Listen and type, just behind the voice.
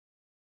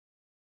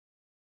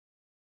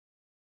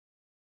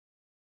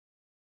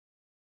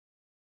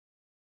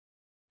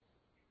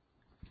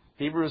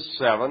Hebrews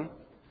 7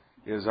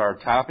 is our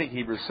topic.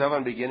 Hebrews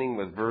 7 beginning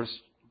with verse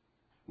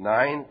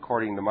 9,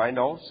 according to my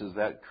notes. Is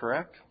that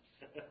correct?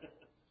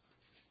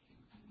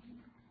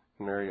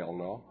 Mary, I'll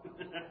know.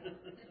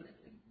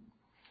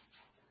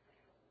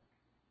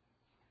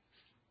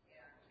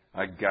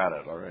 I got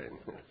it, all right.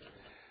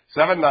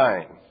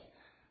 7:9.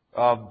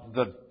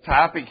 The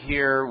topic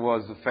here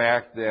was the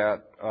fact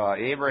that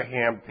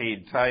Abraham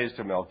paid tithes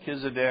to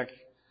Melchizedek.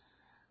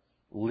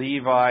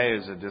 Levi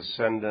is a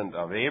descendant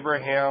of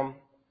Abraham.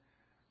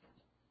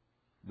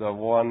 The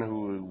one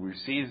who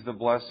receives the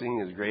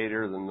blessing is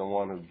greater than the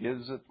one who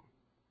gives it.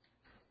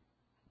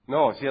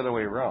 No, it's the other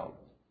way around.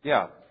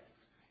 Yeah,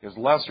 is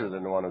lesser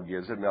than the one who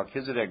gives it.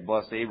 Melchizedek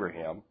blessed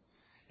Abraham.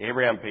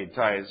 Abraham paid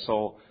tithes.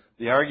 So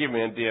the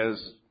argument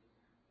is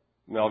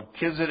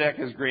Melchizedek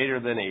is greater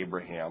than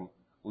Abraham.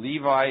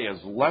 Levi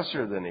is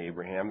lesser than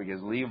Abraham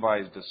because Levi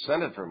is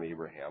descended from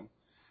Abraham.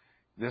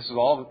 This is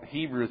all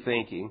Hebrew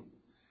thinking.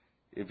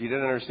 If you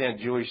didn't understand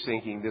Jewish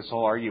thinking, this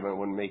whole argument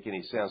wouldn't make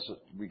any sense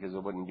because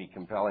it wouldn't be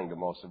compelling to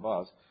most of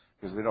us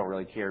because we don't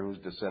really care who's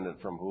descended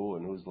from who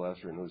and who's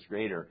lesser and who's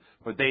greater.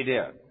 But they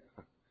did.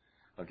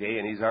 Okay,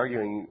 and he's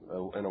arguing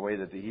in a way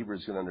that the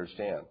Hebrews can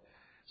understand.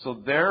 So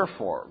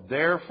therefore,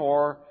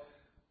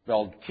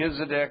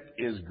 Melchizedek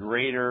is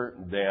greater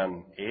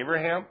than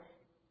Abraham,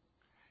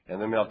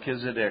 and the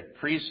Melchizedek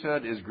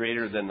priesthood is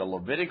greater than the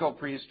Levitical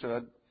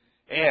priesthood,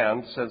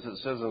 and since it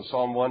says in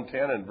Psalm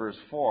 110 and verse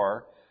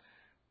 4,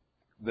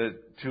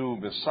 that to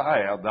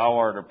Messiah, thou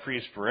art a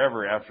priest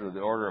forever after the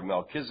order of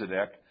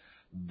Melchizedek,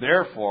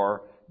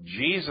 therefore,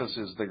 Jesus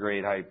is the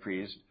great high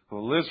priest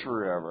who lives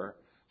forever,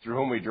 through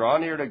whom we draw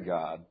near to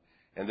God,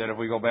 and that if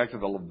we go back to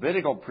the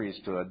Levitical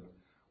priesthood,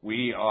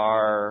 we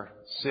are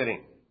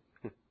sitting,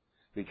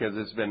 because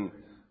it's been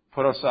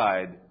put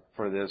aside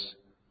for this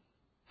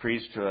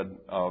priesthood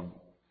of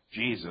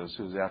Jesus,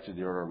 who's after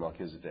the order of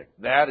Melchizedek.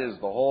 That is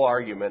the whole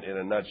argument in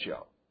a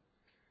nutshell.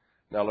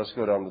 Now let's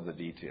go down to the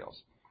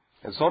details.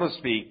 And so to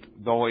speak,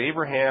 though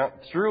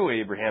through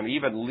Abraham,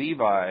 even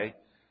Levi,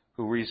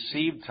 who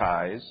received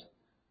tithes,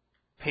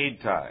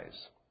 paid tithes.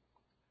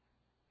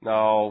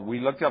 Now,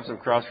 we looked up some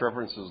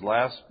cross-references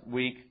last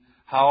week.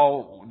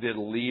 How did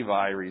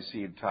Levi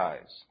receive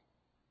tithes?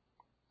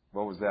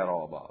 What was that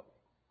all about?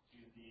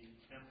 The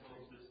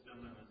temple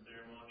system and the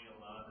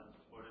ceremonial law that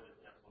supported the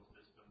temple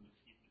system to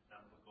keep the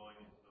temple going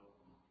until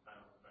the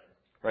time of Christ.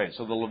 Right,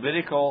 so the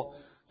Levitical,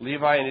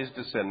 Levi and his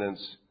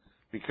descendants,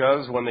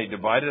 because when they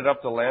divided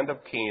up the land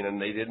of Canaan,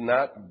 they did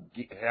not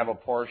have a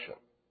portion.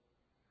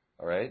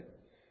 All right?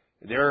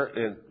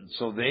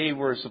 So they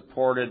were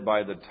supported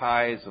by the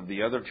tithes of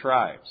the other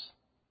tribes.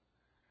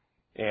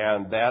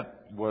 And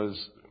that was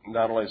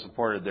not only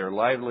supported their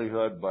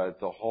livelihood,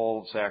 but the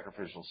whole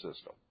sacrificial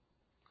system.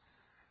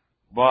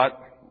 But,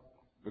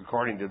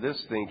 according to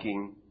this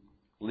thinking,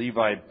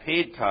 Levi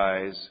paid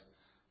tithes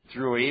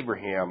through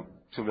Abraham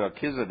to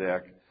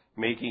Melchizedek,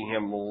 making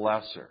him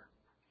lesser.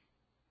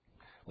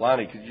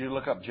 Lonnie, could you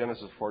look up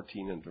Genesis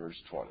 14 and verse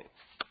 20?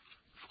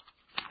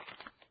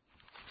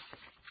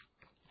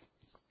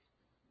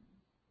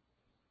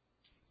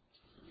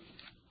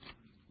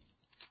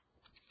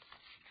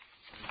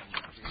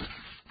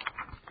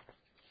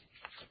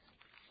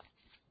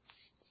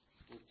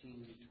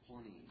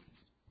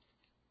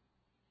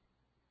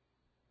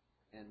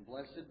 And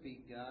blessed be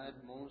God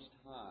Most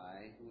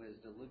High, who has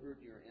delivered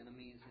your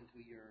enemies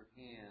into your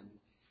hand,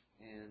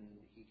 and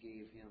he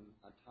gave him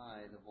a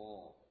tithe of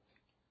all.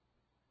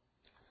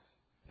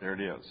 There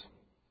it is.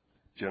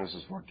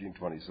 Genesis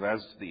 14:20. So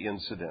that's the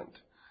incident.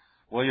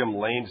 William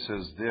Lane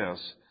says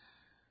this.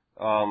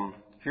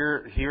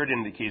 Here it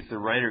indicates the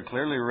writer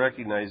clearly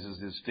recognizes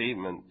his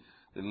statement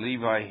that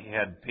Levi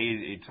had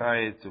paid a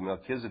tithe to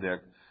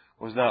Melchizedek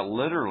was not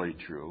literally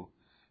true,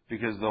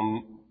 because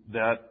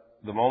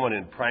the moment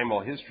in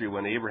primal history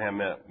when Abraham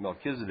met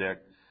Melchizedek,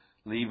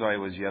 Levi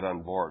was yet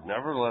on board.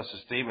 Nevertheless, the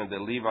statement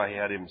that Levi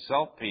had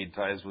himself paid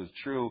tithes was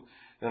true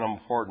in an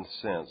important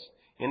sense,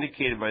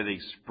 indicated by the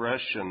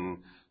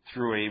expression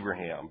through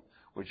Abraham,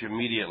 which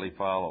immediately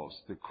follows.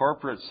 The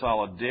corporate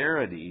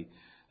solidarity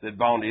that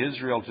bound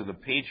Israel to the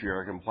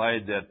patriarch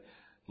implied that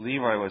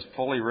Levi was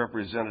fully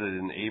represented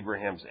in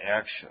Abraham's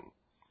action.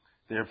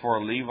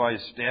 Therefore,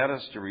 Levi's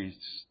status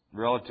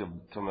relative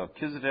to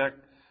Melchizedek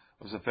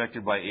was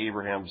affected by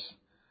Abraham's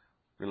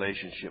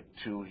relationship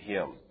to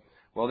him.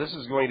 Well, this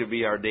is going to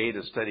be our day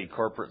to study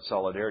corporate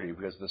solidarity,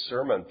 because the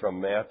sermon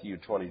from Matthew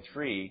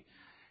 23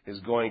 is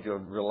going to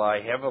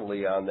rely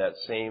heavily on that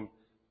same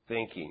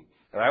thinking.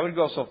 And I would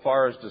go so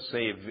far as to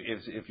say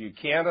if you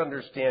can't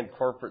understand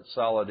corporate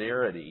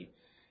solidarity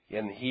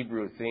in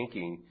Hebrew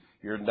thinking,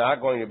 you're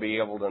not going to be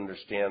able to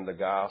understand the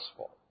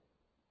gospel.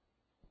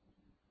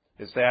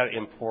 It's that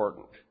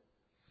important.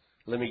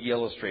 Let me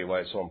illustrate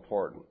why it's so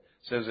important.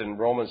 It says in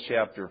Romans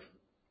chapter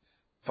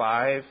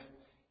 5,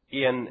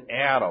 in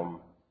Adam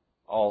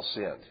all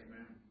sinned.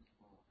 Amen.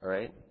 All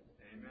right?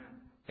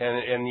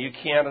 Amen. And you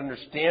can't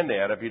understand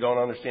that if you don't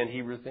understand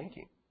Hebrew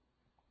thinking.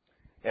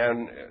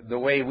 And the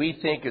way we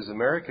think as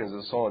Americans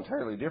is so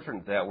entirely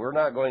different that we're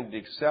not going to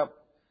accept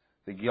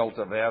the guilt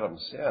of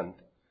Adam's sin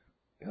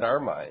in our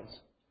minds.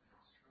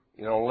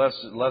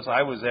 Unless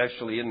I was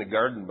actually in the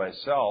garden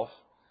myself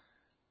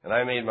and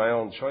I made my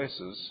own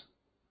choices,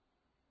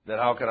 then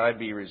how could I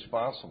be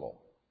responsible?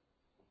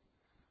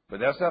 But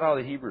that's not how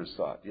the Hebrews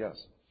thought, yes.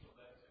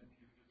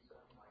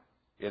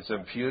 It's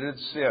imputed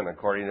sin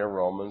according to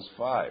Romans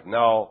 5.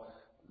 Now,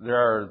 there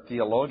are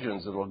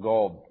theologians that will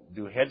go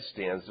do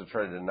headstands to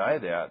try to deny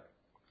that,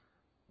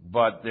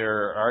 but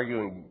they're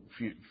arguing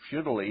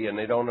futilely and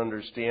they don't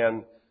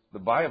understand the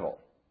Bible.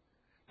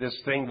 This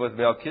thing with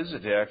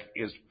Melchizedek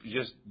is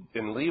just,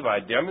 in Levi,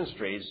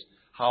 demonstrates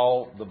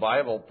how the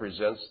Bible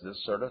presents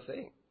this sort of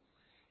thing.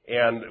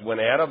 And when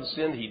Adam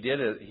sinned, he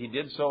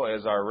did so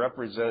as our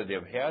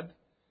representative head,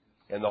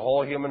 and the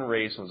whole human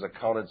race was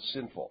accounted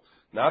sinful.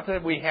 Not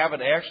that we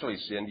haven't actually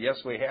sinned.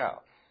 Yes, we have.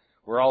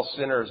 We're all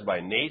sinners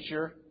by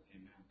nature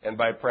and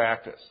by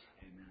practice.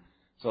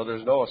 So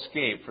there's no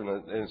escape from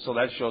and so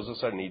that shows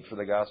us our need for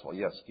the gospel.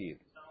 Yes, Keith.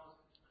 I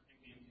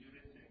think the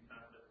imputed sin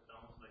concept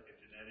sounds like a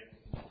genetic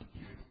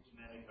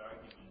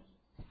argument.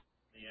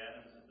 The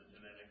Adams is a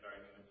genetic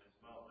argument as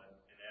well. That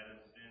in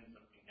Adam's sin,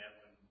 something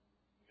happened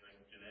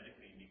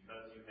genetically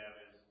because you have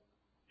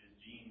his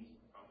genes,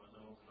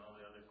 chromosomes, and all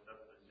the other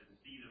stuff. That's the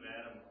seed of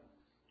Adam.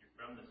 You're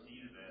from the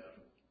seed of Adam.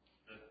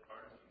 That's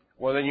part of you.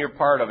 Well, then you're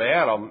part of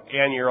Adam,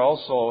 and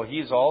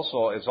it's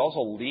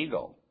also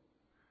legal.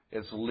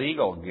 It's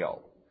legal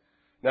guilt.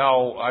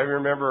 Now, I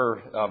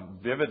remember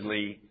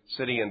vividly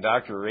sitting in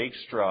Dr.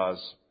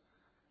 Rakestraw's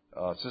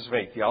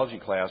systematic theology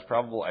class,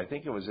 I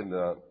think it was in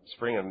the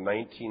spring of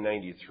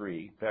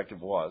 1993. In fact, it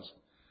was.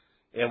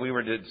 And we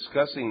were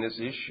discussing this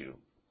issue.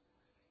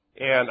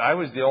 And I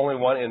was the only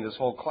one in this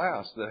whole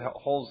class that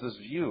holds this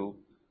view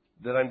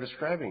that I'm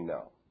describing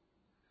now.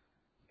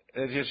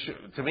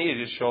 To me,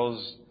 it just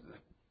shows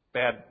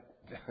bad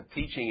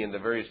teaching in the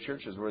various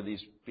churches where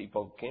these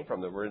people came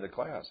from that were in the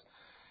class.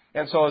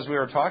 And so as we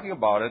were talking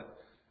about it,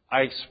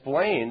 I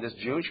explained this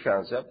Jewish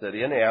concept that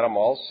in Adam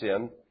all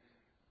sin,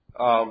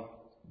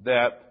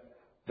 that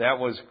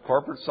was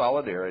corporate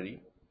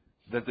solidarity,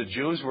 that the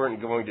Jews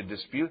weren't going to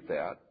dispute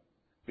that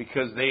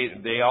because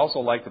they also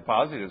liked the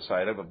positive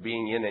side of it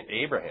being in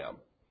Abraham.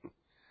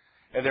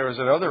 And there was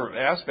another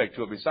aspect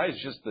to it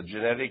besides just the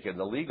genetic and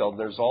the legal.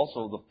 There's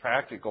also the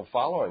practical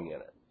following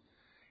in it.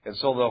 And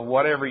so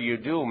whatever you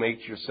do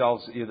makes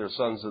yourselves either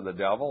sons of the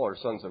devil or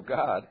sons of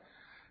God.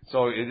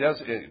 So it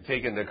does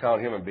take into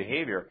account human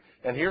behavior.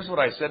 And here's what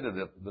I said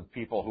to the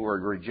people who were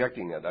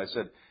rejecting it. I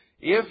said,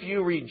 if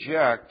you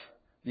reject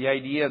the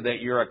idea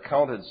that you're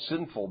accounted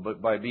sinful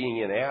but by being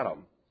in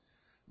Adam,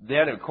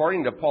 then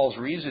according to Paul's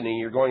reasoning,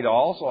 you're going to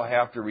also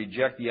have to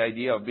reject the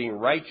idea of being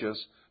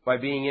righteous by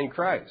being in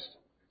Christ.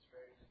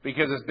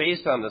 Because it's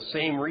based on the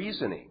same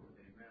reasoning.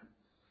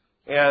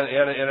 And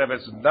if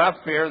it's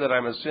not fair that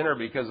I'm a sinner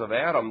because of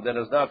Adam, then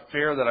it's not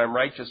fair that I'm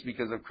righteous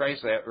because of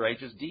Christ's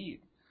righteous deed.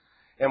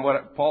 And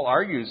what Paul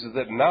argues is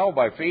that now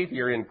by faith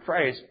you're in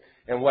Christ,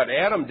 and what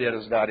Adam did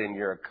is not in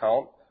your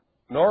account,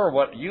 nor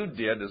what you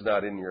did is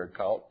not in your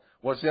account.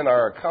 What's in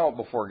our account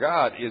before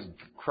God is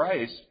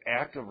Christ's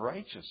act of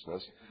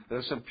righteousness that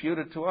is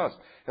imputed to us.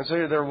 And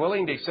so they're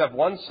willing to accept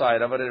one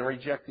side of it and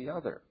reject the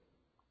other.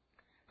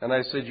 And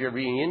I said, you're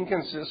being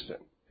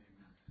inconsistent.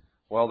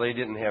 Well, they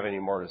didn't have any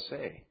more to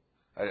say.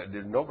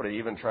 Nobody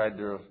even tried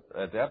to,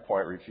 at that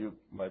point, refute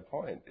my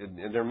point.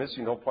 And they're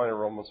missing no point in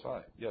Romans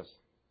 5. Yes?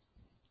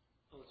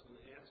 I was going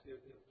to ask if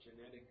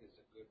genetic is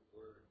a good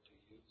word to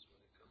use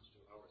when it comes to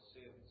our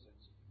sin,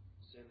 since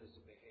sin is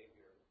a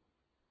behavior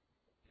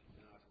and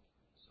not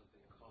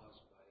something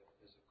caused by a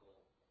physical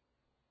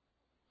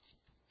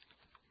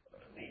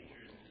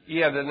nature.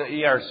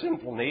 Our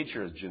sinful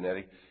nature is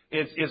genetic.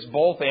 It's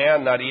both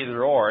and, not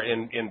either or.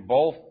 In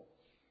both,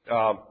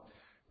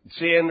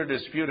 sin or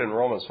dispute in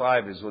Romans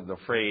 5 is with the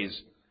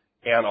phrase,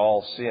 and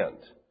all sinned.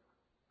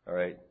 All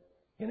right?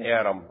 In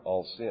Adam,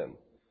 all sinned.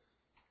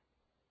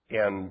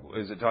 And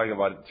is it talking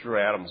about through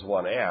Adam's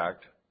one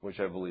act, which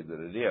I believe that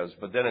it is,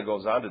 but then it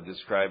goes on to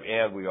describe,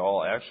 and we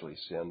all actually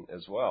sin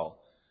as well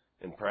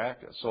in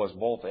practice. So it's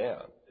both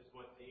and. Is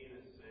what Dean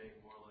is saying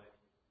more like,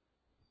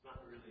 it's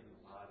not really the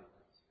body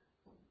that's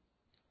sin.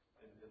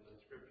 And the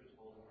scriptures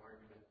hold an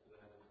argument to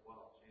that as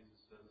well. Jesus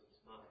says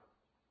it's not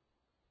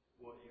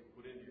what you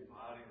put into your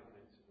body that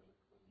makes it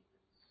unclean.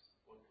 It's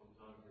what comes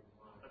out of your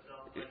mind. But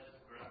all flesh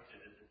is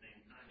corrupted at the same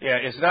time. Yeah,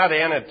 it's not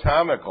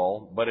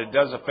anatomical, but it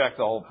does affect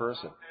the whole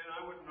person.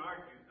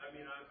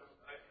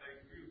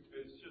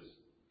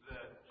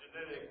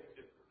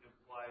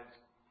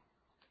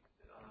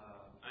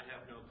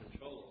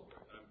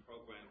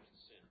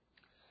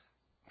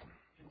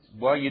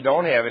 Well, you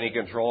don't have any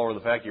control over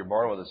the fact you're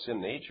born with a sin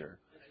nature.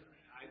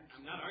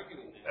 I'm not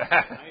arguing that.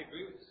 I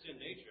agree with the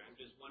sin nature. I'm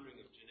just wondering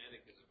if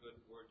genetic is a good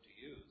word to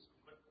use.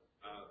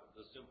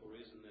 The simple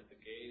reason that the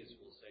gays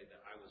will say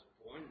that I was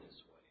born this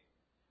way.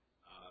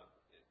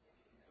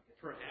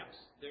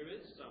 Perhaps there is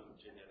some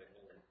genetic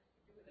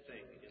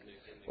thing in the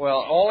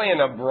well, only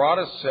in the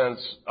broadest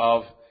sense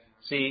of,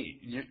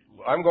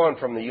 I'm going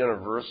from the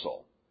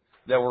universal,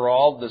 that we're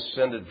all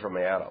descended from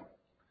Adam.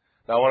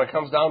 Now, when it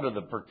comes down to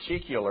the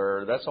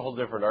particular, that's a whole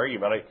different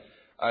argument.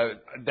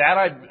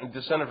 I'm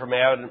descended from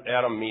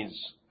Adam means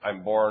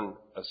I'm born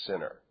a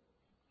sinner.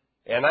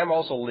 And I'm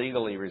also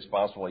legally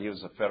responsible. He was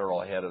the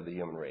federal head of the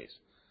human race.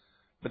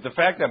 But the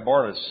fact that I'm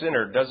born a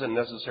sinner doesn't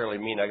necessarily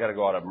mean I got to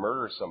go out and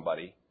murder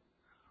somebody,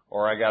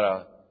 or I got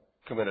to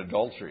commit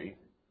adultery,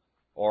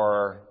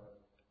 or,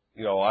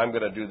 I'm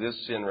going to do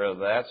this sin rather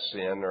than that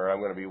sin, or I'm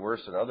going to be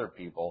worse than other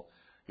people.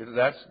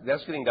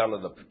 That's getting down to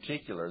the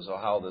particulars of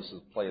how this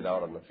is played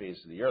out on the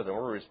face of the earth, and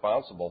we're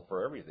responsible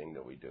for everything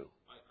that we do.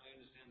 I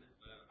understand that.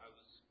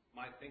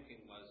 My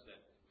thinking was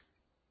that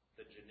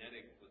the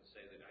genetic would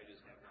say that I just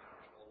have no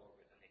control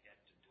over it and I had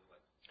to do it.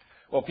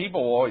 Well,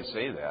 people will always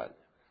say that,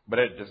 but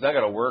it's not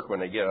going to work when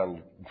they get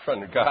in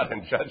front of God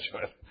in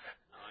judgment.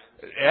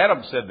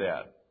 Adam said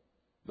that.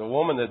 The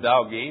woman that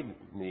thou gave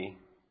me,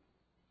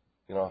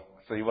 so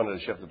he wanted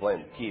to shift the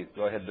blame. Keith,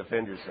 go ahead,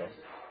 defend yourself.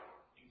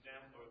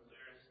 Example, or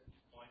clearest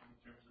point in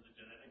terms of the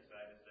genetic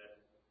side is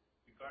that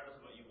regardless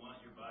of what you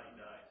want, your body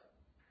dies.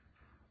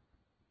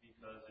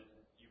 Because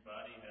your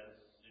body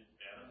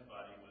Adam's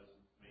body was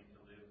made to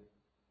live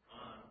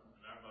on,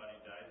 and our body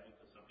dies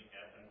because something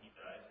happened, he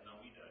dies, and now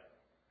we die.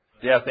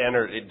 So Death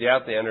entered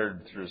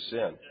through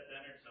sin. death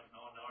entered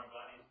somehow, and now our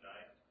bodies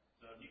die.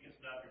 So if you can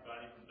stop your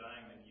body from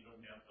dying, then you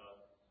don't have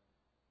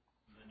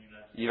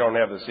You don't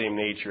have the same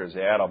nature as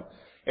Adam.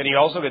 And you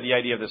also get the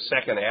idea of the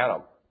second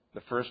Adam.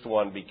 The first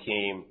one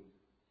became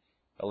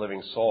a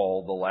living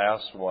soul. The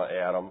last one,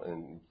 Adam,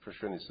 in 1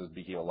 Corinthians says,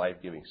 became a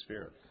life-giving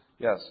spirit.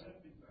 Yes?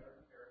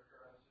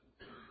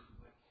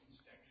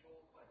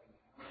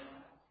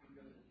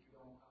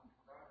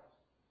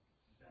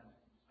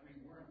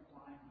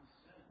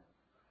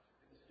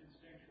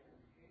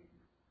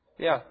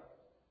 Yeah,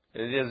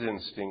 it is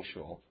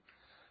instinctual.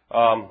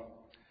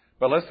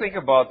 But let's think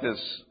about this.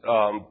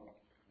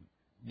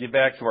 Get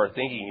back to our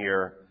thinking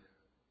here.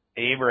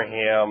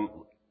 Abraham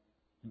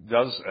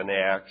does an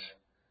act.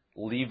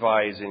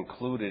 Levi is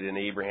included in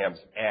Abraham's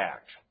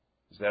act.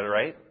 Is that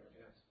right?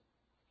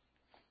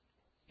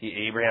 Yes.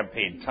 Abraham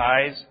paid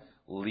tithes.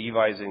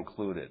 Levi's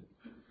included.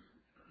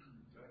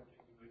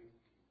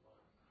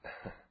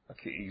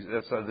 Okay,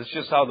 that's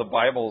just how the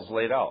Bible is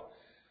laid out.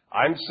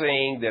 I'm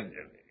saying that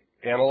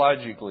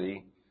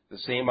analogically, the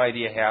same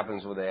idea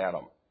happens with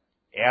Adam.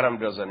 Adam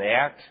does an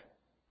act.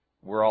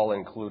 We're all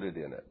included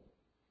in it.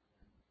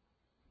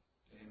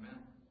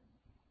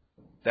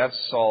 That's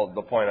all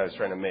the point I was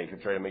trying to make. I'm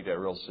trying to make that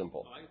real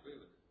simple. I agree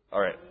with you. All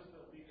right.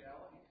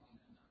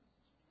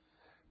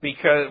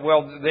 Because,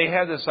 they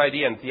had this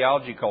idea in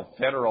theology called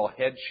federal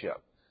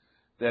headship,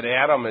 that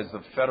Adam is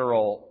the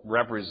federal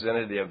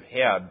representative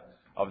head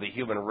of the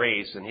human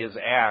race, and his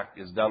act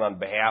is done on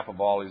behalf of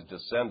all his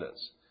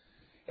descendants.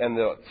 And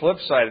the flip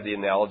side of the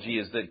analogy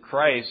is that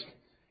Christ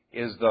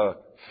is the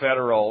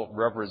federal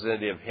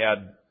representative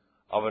head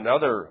of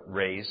another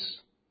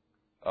race,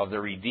 of the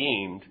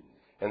redeemed,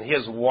 and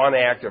his one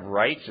act of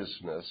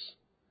righteousness,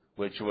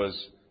 which was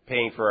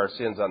paying for our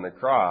sins on the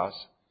cross,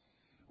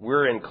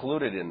 we're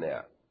included in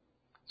that.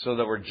 So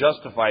that we're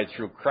justified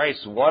through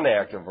Christ's one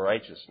act of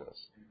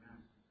righteousness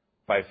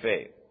by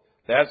faith.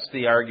 That's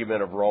the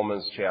argument of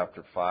Romans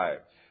chapter 5.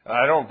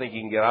 I don't think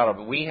you can get out of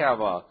it. We have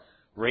a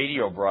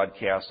radio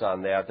broadcast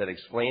on that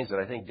explains it.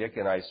 I think Dick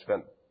and I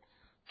spent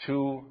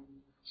 2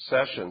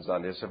 sessions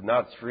on this, if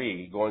not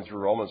 3, going through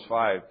Romans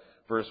 5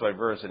 verse by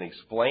verse and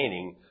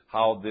explaining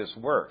how this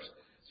works.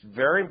 It's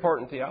very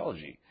important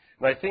theology.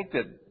 And I think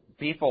that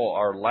people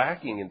are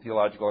lacking in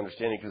theological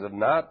understanding because of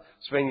not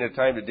spending the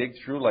time to dig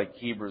through like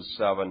Hebrews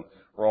 7,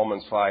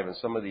 Romans 5, and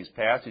some of these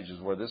passages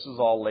where this is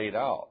all laid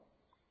out.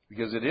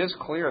 Because it is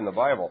clear in the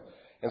Bible.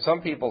 And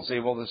some people say,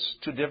 well, this is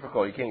too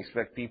difficult. You can't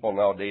expect people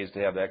nowadays to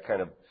have that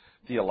kind of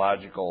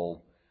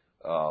theological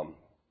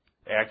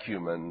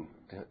acumen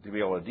to be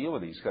able to deal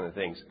with these kind of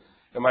things.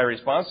 And my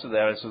response to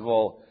that, I said,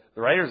 well,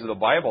 the writers of the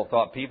Bible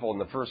thought people in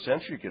the first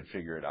century could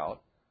figure it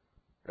out.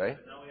 Right?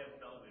 now we have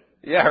television.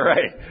 Yeah,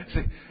 right.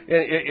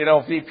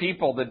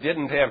 People that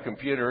didn't have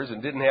computers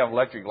and didn't have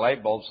electric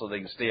light bulbs so they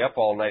can stay up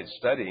all night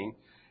studying,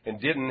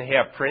 and didn't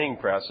have printing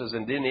presses,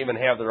 and didn't even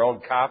have their own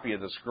copy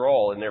of the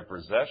scroll in their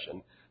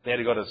possession. They had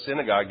to go to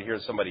synagogue to hear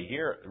somebody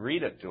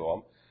read it to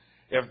them.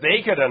 If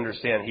they could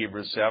understand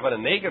Hebrews 7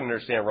 and they could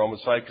understand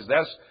Romans 5, because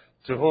that's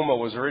to whom it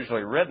was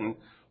originally written,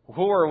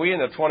 who are we in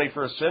the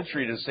 21st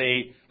century to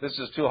say this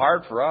is too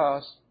hard for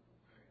us?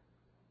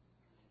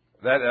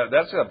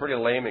 That's a pretty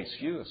lame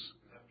excuse.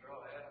 After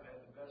all, Adam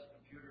had the best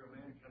computer a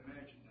man can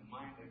imagine, the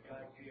mind that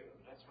God gave him.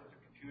 That's what the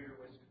computer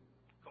was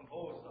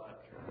composed on,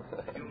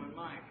 the human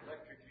mind,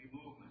 electrically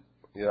movement.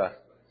 Yeah.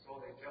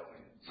 So they tell me.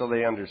 So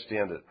they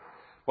understand it.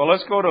 Well,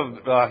 let's go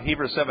to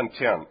Hebrews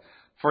 7:10.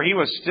 For he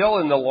was still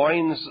in the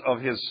loins of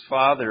his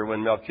father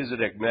when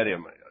Melchizedek met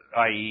him,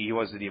 i.e., he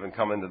wasn't even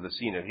come into the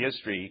scene of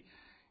history.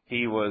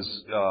 He was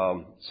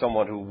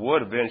someone who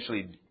would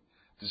eventually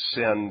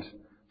descend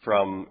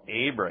from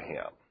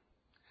Abraham.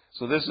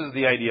 So this is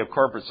the idea of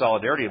corporate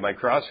solidarity. My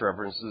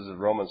cross-reference is in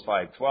Romans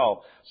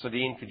 5:12. So,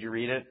 Dean, could you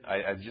read it?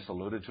 I just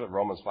alluded to it,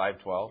 Romans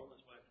 5:12.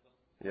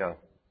 Yeah.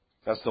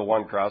 That's the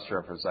one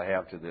cross-reference I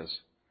have to this.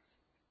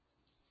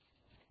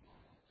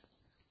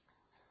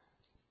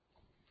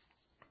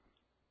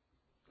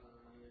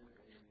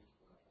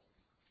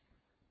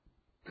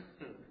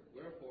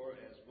 Wherefore,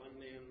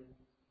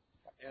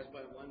 as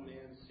by one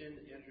man sin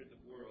entered the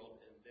world,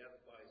 and death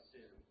by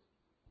sin,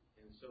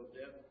 and so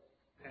death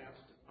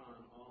passed upon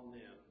all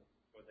men,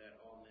 for that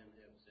all men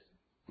have sinned.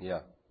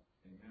 Yeah.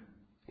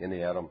 In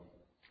the Adam.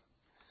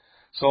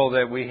 So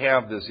that we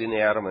have this in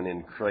Adam and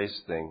in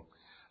Christ thing.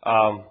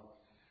 I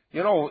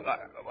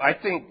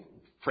think,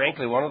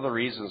 frankly, one of the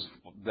reasons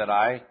that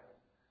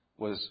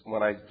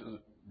when I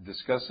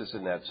discussed this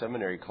in that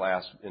seminary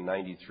class in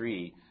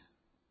 93,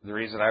 the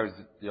reason I was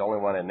the only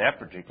one in that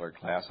particular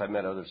class, I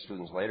met other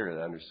students later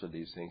that understood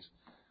these things.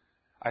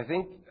 I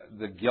think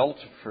the guilt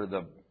for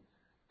the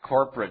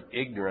corporate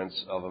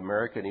ignorance of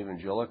American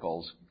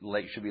evangelicals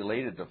should be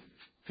laid at the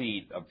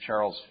feet of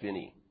Charles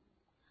Finney.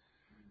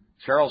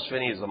 Charles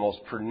Finney is the most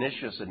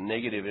pernicious and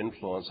negative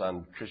influence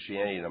on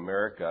Christianity in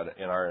America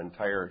in our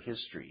entire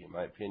history, in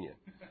my opinion.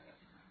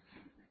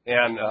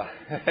 And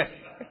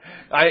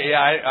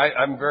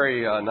I'm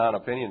very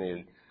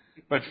non-opinionated.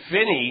 But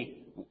Finney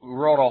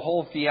wrote a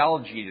whole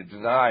theology to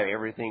deny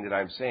everything that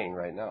I'm saying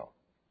right now.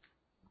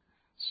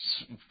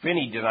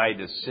 Finney denied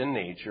the sin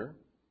nature.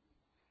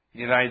 He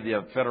denied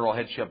the federal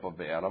headship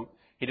of Adam.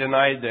 He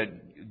denied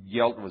that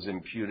guilt was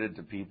imputed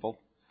to people.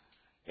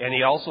 And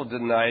he also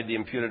denied the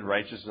imputed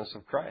righteousness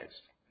of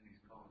Christ.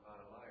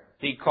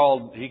 He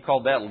called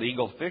that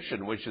legal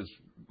fiction, which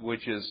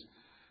is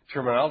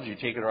terminology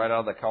taken right out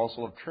of the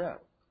Council of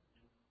Trent.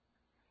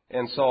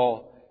 And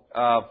so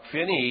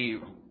Finney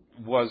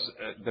was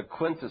the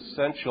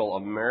quintessential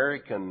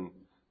American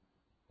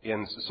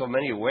in so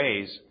many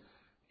ways,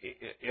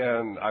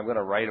 and I'm going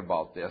to write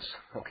about this,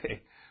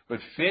 okay? But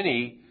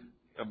Finney,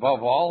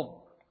 above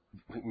all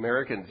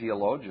American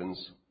theologians,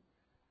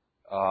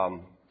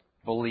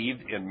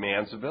 believed in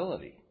man's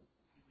ability.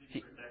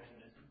 He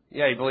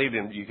believed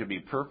in you could be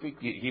perfect.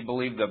 He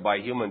believed that by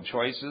human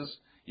choices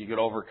you could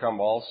overcome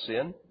all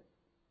sin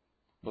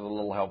with a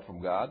little help from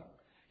God.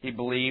 He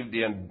believed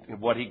in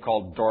what he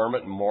called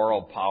dormant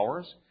moral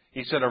powers.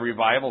 He said a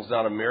revival is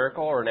not a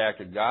miracle or an act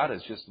of God.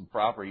 It's just the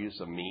proper use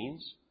of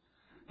means.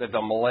 That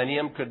the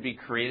millennium could be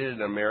created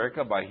in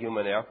America by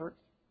human effort.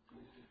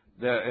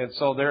 And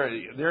so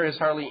there is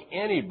hardly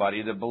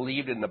anybody that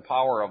believed in the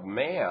power of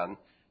man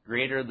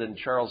greater than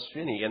Charles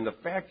Finney. And the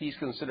fact he's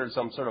considered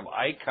some sort of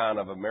icon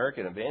of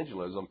American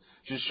evangelism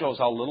just shows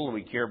how little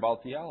we care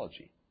about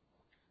theology.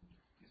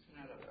 Isn't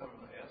that a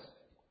Formula S?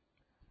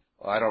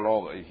 I don't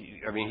know.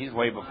 He's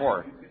way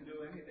before.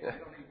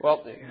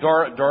 Well,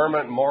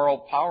 dormant moral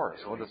powers.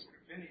 What is?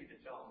 Finney to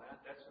tell them that.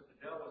 That's what the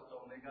devil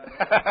told them. They got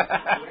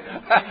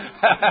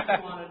anything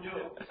you want to do.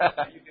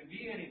 You can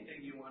be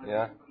anything you want to do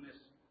from this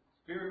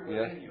spirit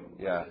within you.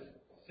 Yeah.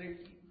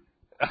 Satan.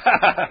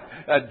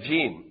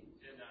 Gene.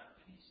 Did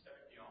he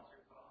start the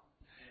altar call?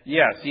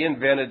 Yes, he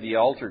invented the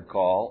altar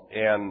call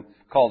and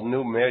called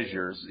New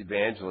Measures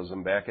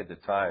evangelism back at the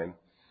time.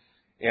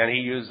 And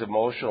he used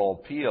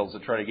emotional appeals to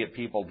try to get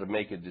people to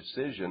make a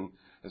decision,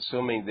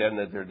 assuming then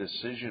that their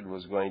decision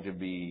was going to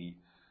be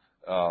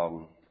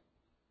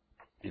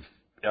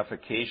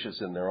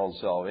efficacious in their own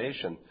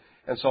salvation.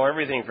 And so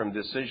everything from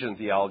decision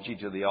theology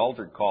to the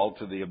altar call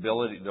to the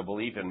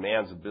belief in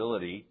man's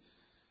ability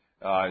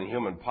and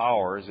human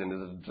powers and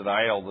the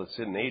denial of the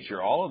sin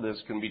nature, all of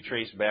this can be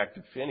traced back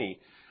to Finney.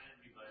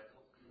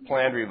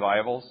 Planned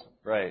revivals,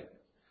 right?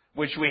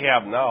 Which we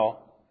have now.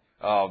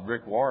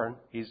 Rick Warren,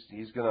 he's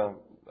going to,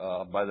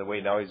 by the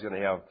way, now he's going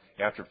to have,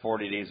 after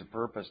 40 days of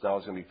purpose, now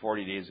it's going to be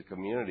 40 days of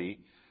community,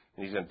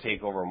 and he's going to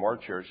take over more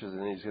churches, and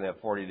then he's going to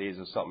have 40 days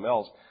of something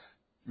else.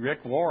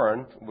 Rick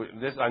Warren,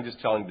 I'm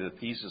just telling the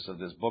thesis of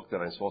this book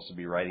that I'm supposed to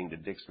be writing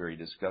that Dick's very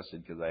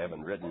disgusted because I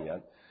haven't written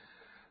yet.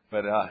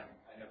 But,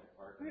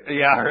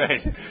 yeah,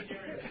 right.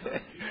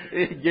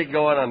 Get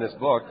going on this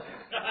book.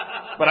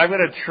 But I'm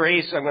going to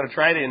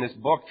try to, in this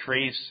book,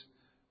 trace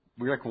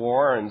Rick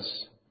Warren's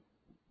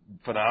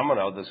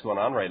phenomena that's going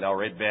on right now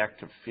right back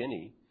to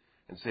Finney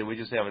and say we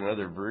just have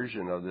another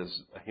version of this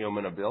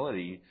human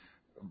ability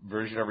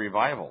version of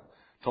revival.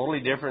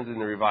 Totally different than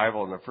the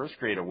revival in the First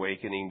Great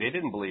Awakening. They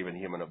didn't believe in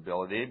human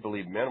ability. They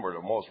believed men were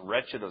the most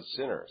wretched of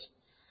sinners.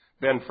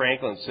 Ben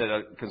Franklin said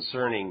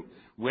concerning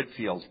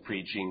Whitfield's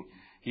preaching,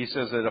 he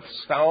says, it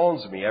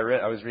astounds me.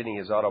 I was reading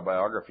his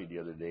autobiography the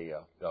other day,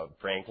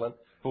 Franklin,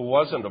 who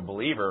wasn't a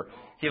believer.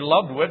 He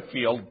loved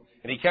Whitfield,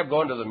 and he kept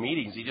going to the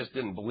meetings. He just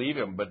didn't believe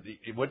him, but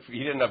he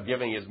didn't end up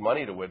giving his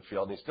money to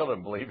Whitfield, and he still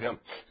didn't believe him.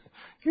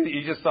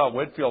 He just thought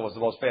Whitfield was the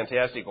most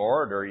fantastic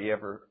orator he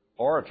ever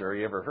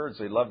heard,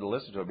 so he loved to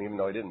listen to him, even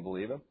though he didn't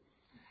believe him.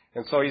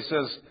 And so he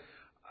says,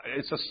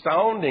 it's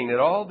astounding that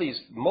all these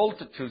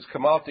multitudes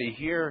come out to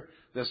hear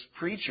this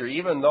preacher,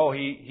 even though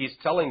he's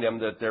telling them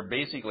that they're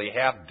basically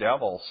half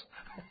devils.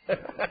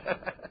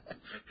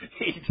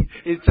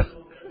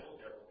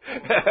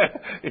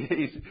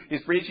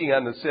 He's preaching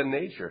on the sin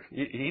nature.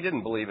 He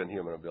didn't believe in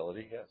human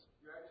ability. Yes.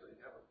 You actually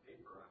have a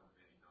paper on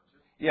Finney, don't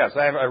you? Yes,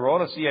 I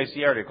wrote a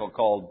CIC article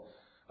called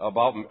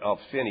about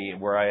Finney,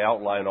 where I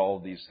outline all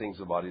of these things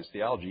about his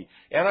theology.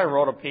 And I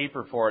wrote a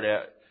paper for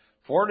it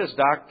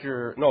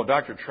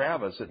Dr.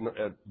 Travis at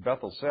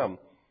Bethel Sem,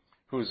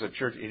 who's a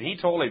church, and he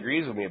totally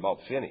agrees with me about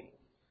Finney.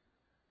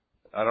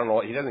 I don't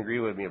know, he doesn't agree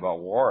with me about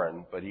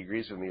Warren, but he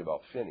agrees with me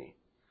about Finney.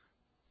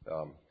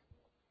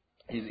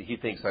 He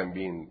thinks I'm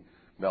being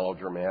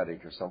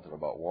melodramatic or something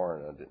about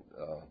Warren,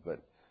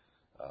 but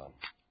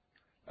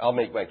I'll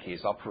make my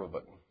case. I'll prove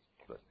it.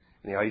 But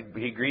anyhow,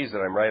 he agrees that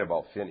I'm right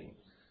about Finney.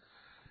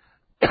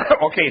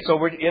 Okay, so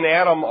we're in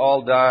Adam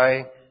all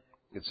die.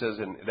 It says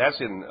that's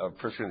in 1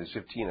 Corinthians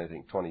 15, I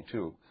think,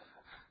 22.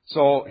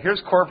 So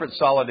here's corporate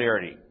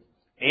solidarity.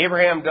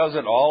 Abraham does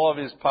it. All of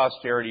his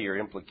posterity are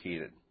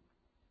implicated.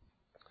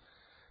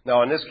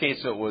 Now, in this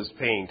case, it was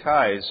paying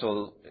tithes.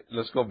 So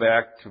let's go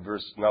back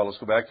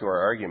to our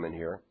argument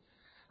here.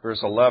 Verse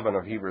 11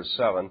 of Hebrews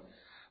 7.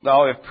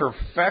 Now, if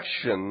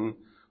perfection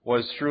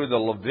was through the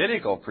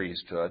Levitical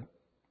priesthood,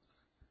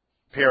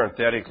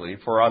 parenthetically,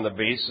 for on the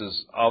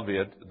basis of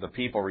it, the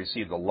people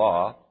received the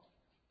law,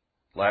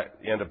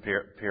 end of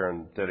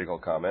parenthetical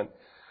comment,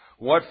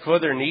 what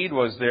further need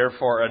was there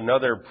for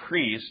another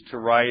priest to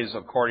rise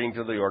according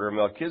to the order of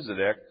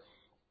Melchizedek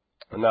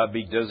and not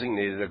be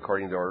designated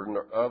according to the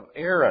order of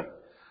Aaron?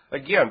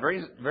 Again,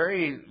 very,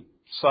 very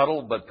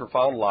subtle but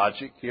profound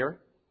logic here.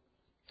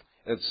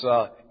 It's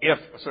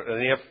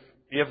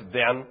if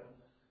then,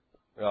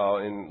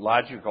 in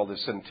logic we call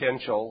this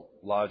sentential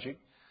logic.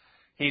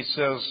 He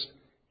says,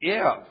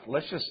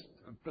 let's just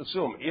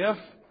assume, if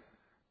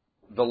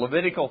the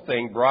Levitical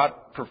thing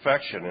brought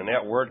perfection, and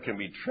that word can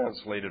be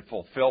translated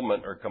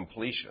fulfillment or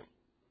completion.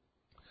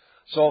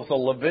 So if the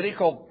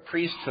Levitical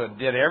priesthood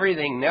did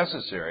everything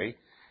necessary,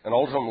 and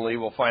ultimately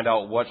we'll find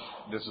out what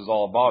this is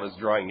all about, is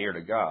drawing near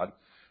to God.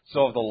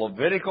 So if the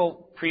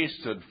Levitical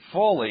priesthood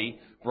fully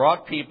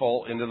brought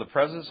people into the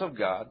presence of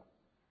God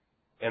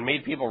and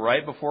made people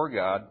right before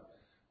God,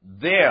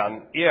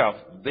 then,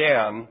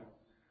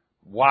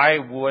 why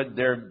would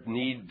there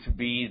need to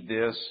be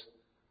this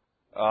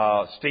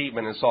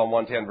statement in Psalm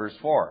 110, verse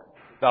 4?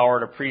 Thou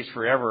art a priest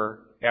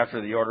forever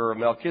after the order of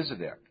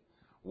Melchizedek.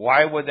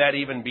 Why would that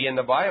even be in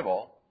the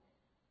Bible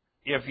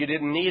if you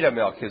didn't need a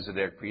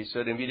Melchizedek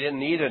priesthood, if you didn't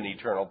need an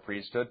eternal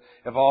priesthood,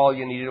 if all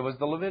you needed was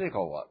the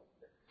Levitical one?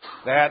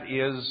 That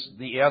is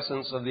the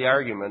essence of the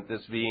argument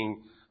that's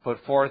being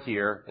put forth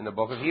here in the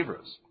book of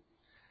Hebrews.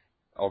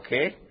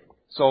 Okay?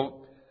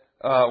 So,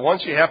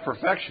 once you have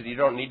perfection, you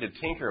don't need to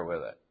tinker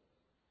with it.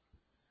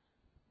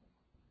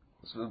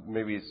 So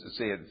maybe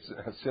say it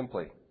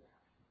simply.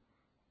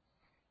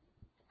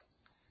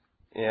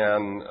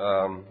 And,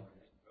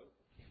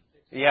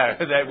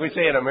 that we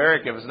say in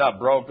America, if it's not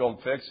broke,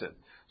 don't fix it.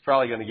 It's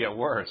probably going to get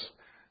worse.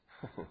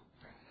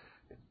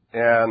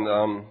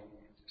 And,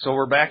 so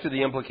we're back to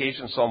the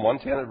implication, Psalm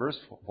 110 and verse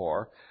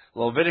 4.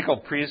 Levitical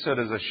priesthood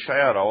is a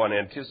shadow, an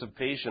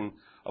anticipation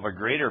of a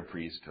greater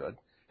priesthood,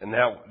 and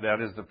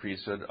that is the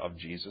priesthood of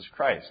Jesus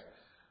Christ.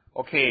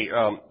 Okay,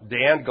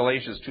 Dan,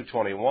 Galatians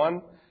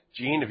 2:21.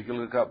 Gene, if you could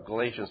look up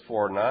Galatians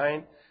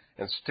 4:9,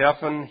 and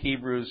Stephen,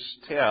 Hebrews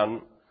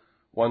 10,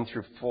 1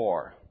 through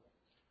 4.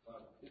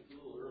 It's a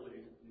little early,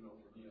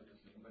 for me,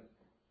 but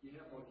you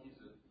have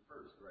Melchizedek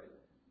first, right?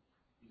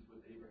 He's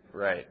with Abraham.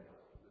 Right.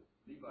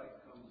 Levi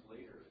comes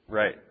later.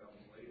 Right.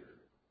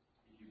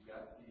 If you've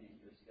got the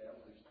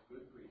established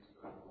good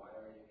priesthood, why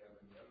are you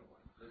having the other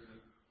one?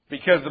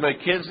 Because the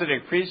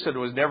Melchizedek priesthood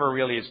was never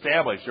really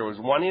established. There was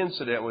one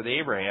incident with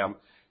Abraham,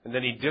 and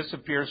then he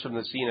disappears from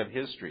the scene of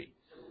history.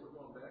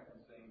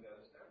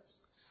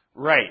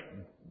 Right.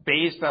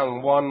 Based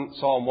on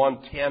Psalm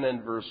 110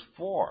 and verse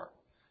 4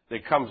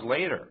 that comes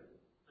later.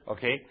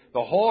 Okay?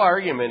 The whole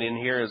argument in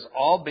here is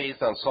all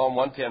based on Psalm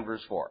 110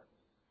 verse 4.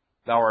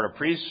 Thou art a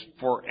priest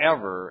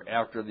forever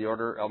after the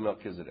order of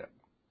Melchizedek.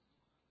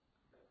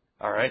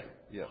 All right?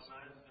 Yes.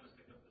 I was going to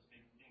pick up the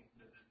same thing,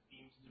 because it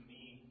seems to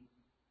me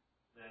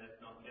that if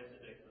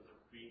Melchizedek was a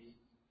priest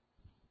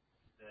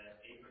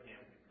that Abraham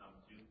could come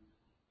to,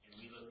 and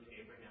we look to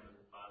Abraham as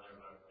the father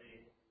of our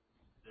faith,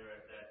 there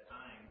at that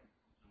time,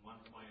 at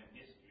one point in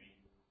history,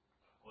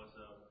 was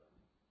a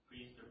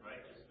priest of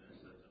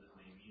righteousness, that's what his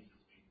name means, as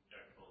we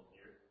are told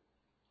here,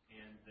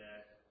 and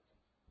that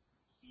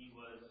he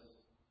was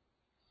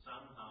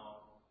somehow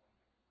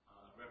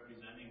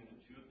representing the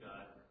true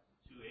God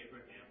to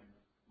Abraham,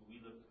 who we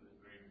look to as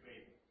very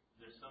great.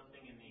 There's something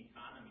in the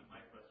economy,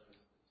 my question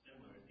is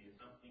similar, is there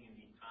something in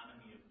the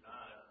economy of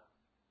God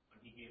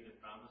when he gave the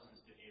promises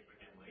to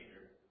Abraham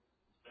later,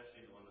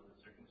 especially the one with the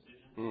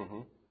circumcision,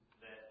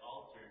 that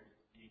altered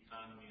the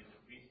economy of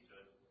the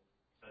priesthood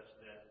such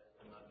that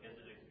the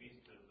Melchizedek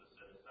priesthood was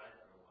set aside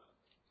for a while?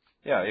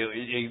 Yeah,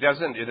 it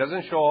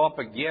doesn't show up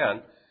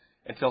again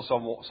until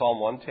Psalm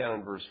 110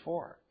 and verse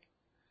 4.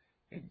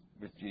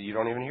 You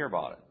don't even hear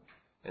about it.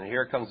 And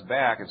here it comes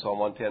back in Psalm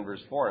 110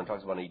 verse 4 and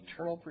talks about an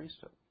eternal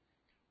priesthood.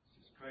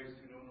 Jesus Christ,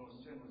 who know no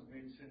sin, was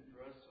made sin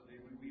for us so that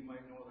we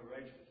might know the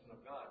righteousness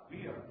of God.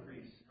 We are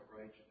priests of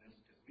righteousness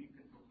because we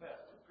can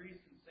profess. We're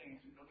priests and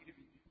saints. We don't need to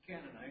be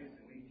canonized.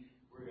 And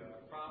we're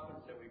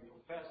prophets that we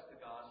profess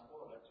the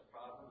gospel. That's a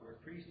prophet. We're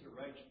priest of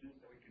righteousness,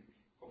 that we can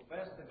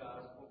profess the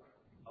gospel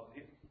of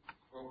His,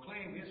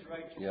 proclaim His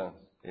righteousness. Yeah.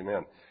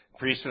 Amen.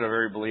 Priesthood of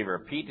every believer.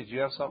 Pete, did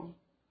you have something?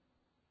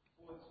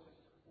 Well, it's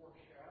just a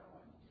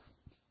foreshadowing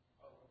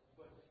of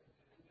what it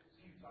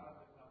seems odd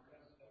that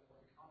Melchizedek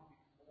would come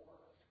before.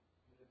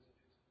 It's a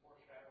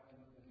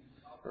foreshadowing of the new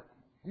covenant.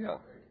 Yeah.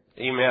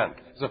 Amen.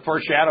 It's a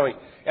foreshadowing.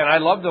 And I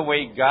love the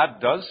way God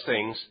does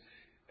things.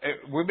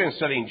 We've been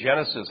studying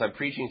Genesis. I'm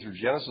preaching through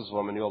Genesis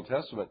in the Old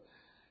Testament.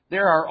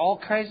 There are all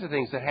kinds of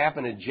things that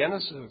happen in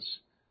Genesis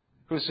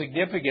whose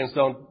significance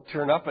don't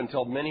turn up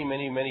until many,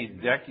 many, many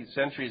decades,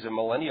 centuries, and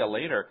millennia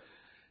later.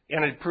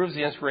 And it proves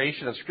the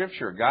inspiration of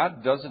Scripture.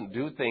 God doesn't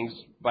do things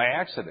by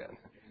accident.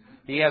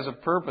 He has a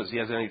purpose. He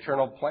has an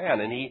eternal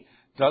plan. And He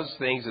does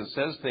things and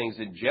says things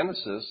in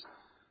Genesis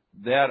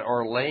that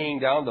are laying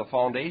down the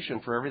foundation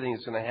for everything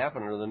that's going to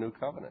happen under the new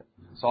covenant.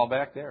 It's all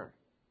back there.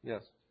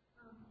 Yes.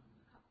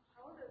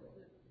 How does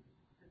the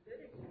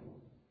Davidic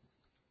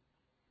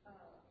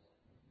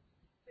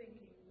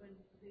thinking, when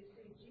they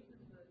say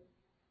Jesus was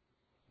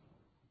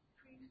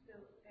priest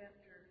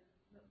after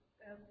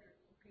Melchizedek,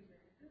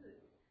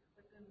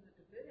 but then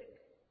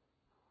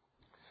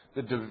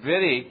the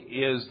Davidic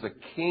is the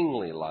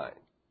kingly line.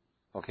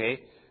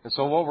 Okay? And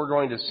so what we're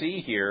going to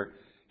see here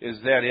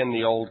is that in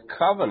the Old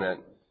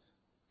Covenant,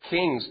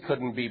 kings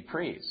couldn't be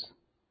priests.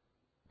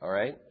 All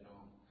right?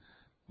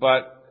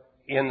 But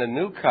in the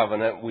New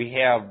Covenant, we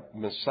have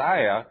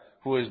Messiah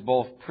who is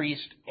both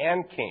priest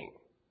and king.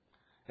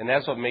 And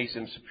that's what makes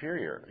Him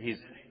superior.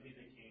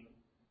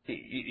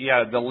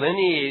 The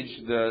lineage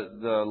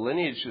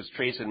is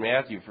traced in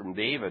Matthew from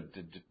David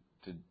to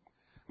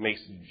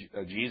makes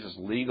Jesus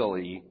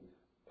legally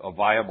a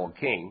viable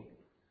king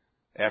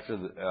after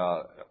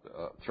the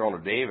throne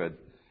of David.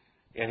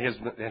 And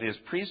his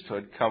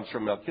priesthood comes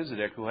from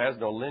Melchizedek, who has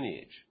no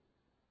lineage.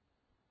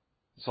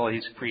 So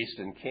he's priest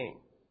and king.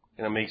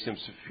 And it makes him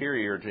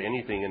superior to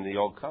anything in the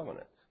Old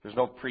Covenant. There's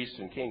no priest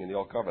and king in the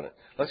Old Covenant.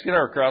 Let's get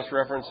our cross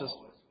references.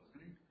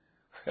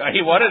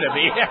 He wanted to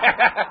be.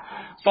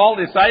 Saul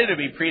decided to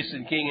be priest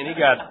and king, and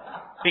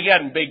he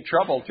got in big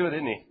trouble too,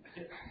 didn't he?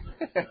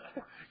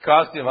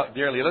 Cost him up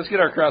dearly. Let's get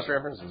our cross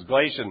references.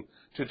 Galatians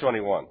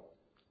 2:21.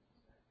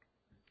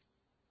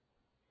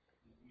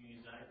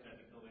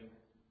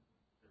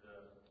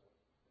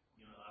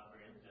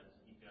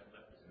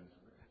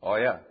 Oh,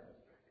 yeah.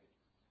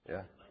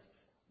 Yeah.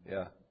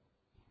 Yeah.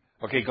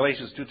 Okay,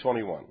 Galatians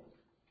 2:21.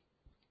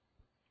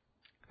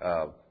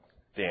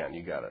 Dan,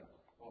 you got it.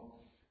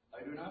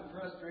 I do not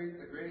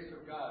frustrate the grace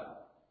of God,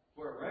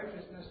 for if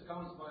righteousness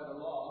comes by the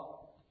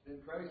law,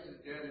 then Christ is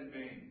dead in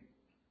vain.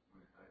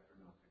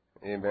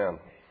 Amen.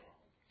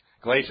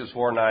 Galatians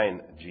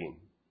 4:9, Gene.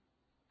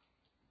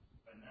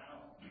 But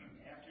now,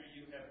 after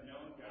you have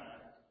known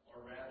God,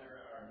 or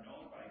rather are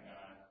known by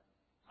God,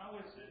 how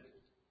is it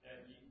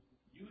that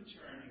you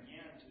turn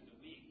again to the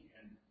weak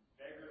and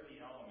beggarly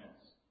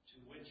elements,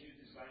 to which you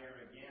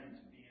desire again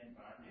to be in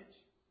bondage?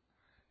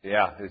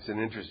 Yeah, it's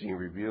an interesting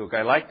rebuke.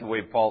 I like the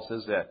way Paul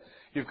says that.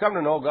 You've come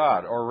to know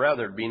God, or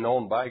rather be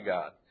known by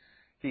God.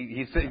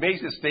 He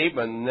makes a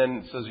statement and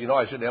then says,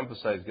 I should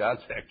emphasize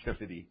God's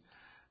activity.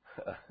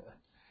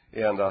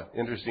 And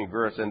interesting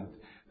verse. And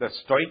the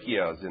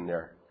stoichia is in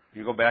there. If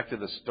you go back to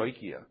the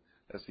stoichia,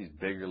 that's these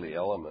beggarly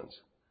elements.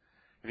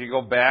 If you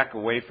go back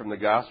away from the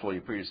gospel,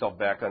 you put yourself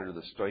back under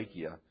the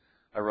stoichia.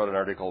 I wrote an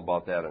article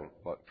about that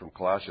from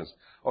Colossians.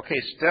 Okay,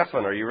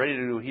 Stefan, are you ready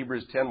to do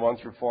Hebrews 10:1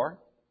 through 4?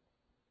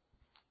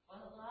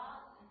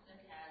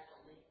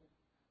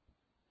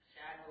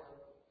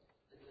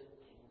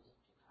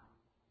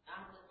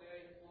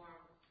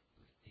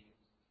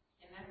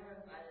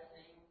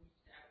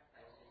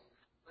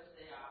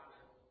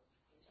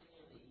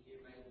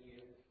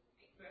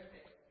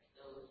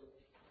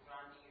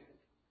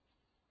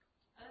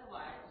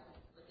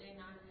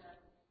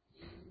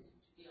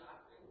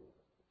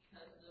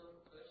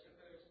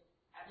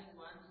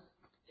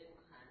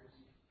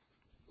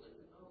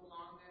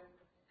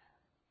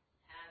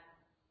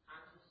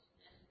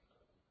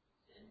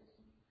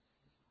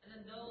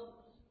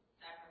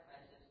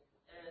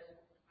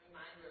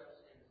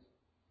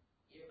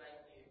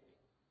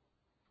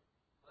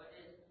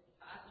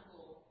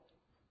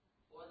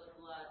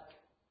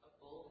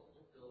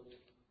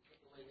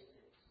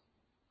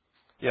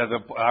 Yeah,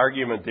 the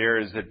argument there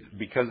is that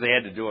because they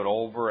had to do it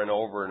over and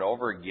over and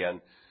over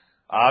again,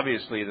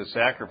 obviously the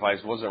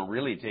sacrifice wasn't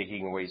really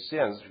taking away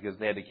sins because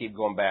they had to keep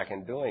going back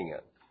and doing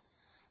it.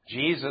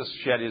 Jesus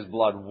shed His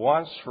blood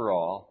once for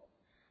all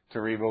to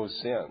remove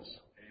sins.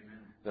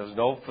 Amen. There's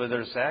no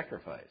further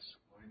sacrifice.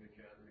 Going to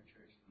Catholic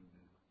Church.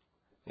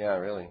 Yeah,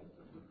 really.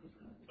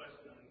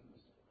 Question on the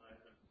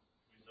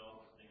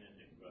results thing I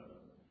think brought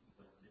up.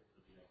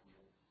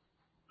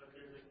 But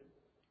there's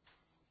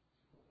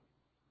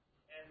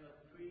in the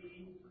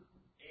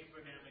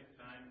pre-Abrahamic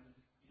time,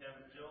 you have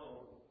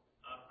Job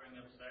offering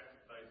up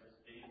sacrifices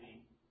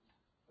daily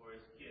for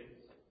his kids,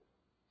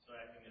 so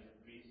acting as a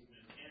priest.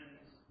 And it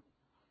ends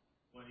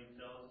when he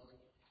tells,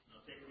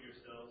 take for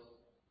yourselves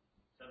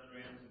 7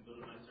 rams and go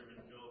to my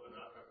servant Job and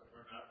offer a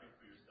burnt offering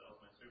for yourselves.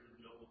 My servant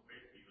Job will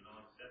pray for you, and I'll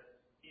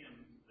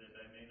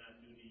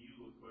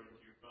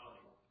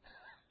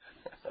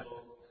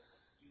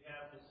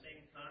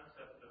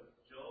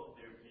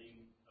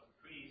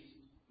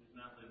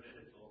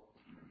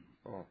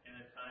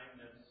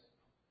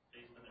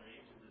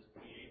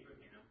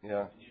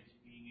Yeah. and it's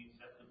being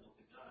acceptable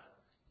to God.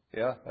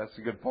 Yeah, that's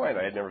a good point.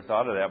 I had never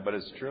thought of that, but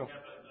it's true. You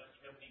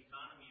have an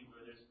economy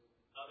where there's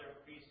other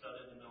priests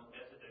other than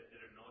Melchizedek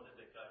that are noted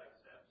that God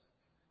accepts.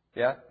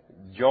 Yeah.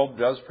 Job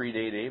does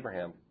predate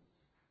Abraham.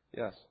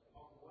 Yes.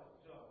 What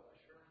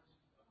assurance,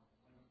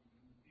 when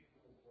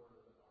people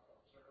were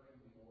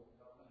observing the Old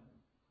Covenant,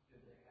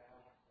 did they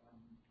have when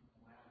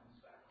lamb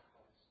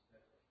sacrifice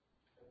that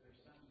their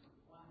sins were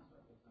cleansed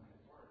of within the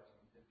Lord? I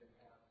mean, did they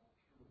have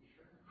true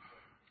assurance?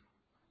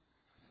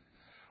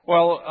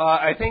 Well,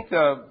 I think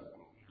the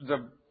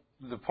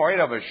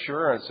point of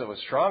assurance that was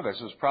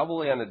strongest was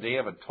probably on the Day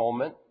of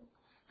Atonement,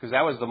 because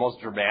that was the most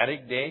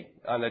dramatic day.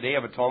 On the Day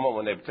of Atonement,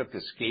 when they took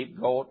the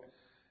scapegoat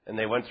and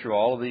they went through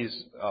all of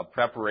these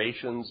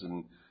preparations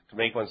and to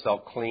make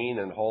oneself clean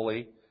and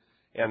holy,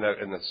 and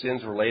the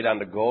sins were laid on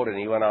the goat, and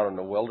he went out in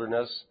the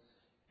wilderness.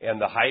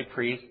 And the high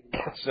priest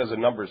says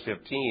in Numbers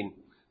 15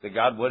 that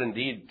God would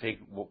indeed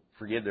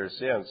forgive their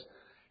sins.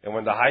 And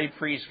when the high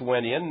priest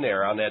went in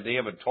there on that Day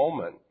of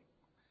Atonement,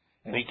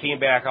 and he came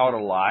back out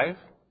alive,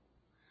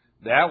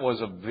 that was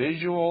a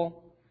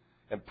visual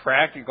and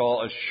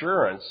practical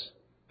assurance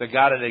that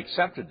God had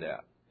accepted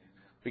that.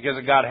 Because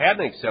if God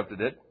hadn't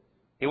accepted it,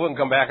 he wouldn't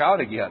come back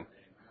out again.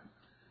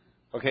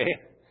 Okay?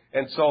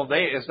 And so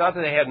it's not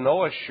that they had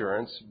no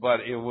assurance, but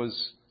it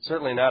was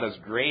certainly not as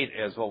great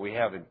as what we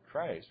have in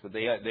Christ. But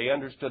they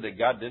understood that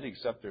God did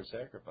accept their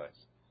sacrifice.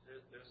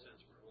 Their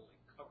sins were only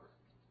covered.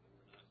 They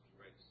were not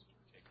erased or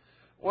taken.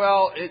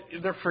 Well,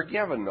 they're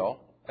forgiven, though.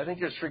 I think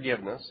there's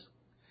forgiveness.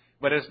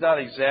 But it's not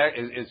exact.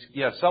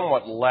 It's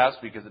somewhat less,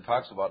 because it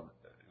talks about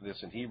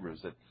this in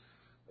Hebrews, that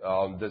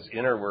this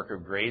inner work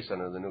of grace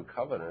under the new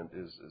covenant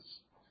is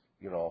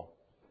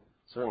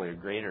certainly a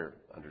greater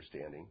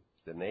understanding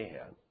than they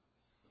had.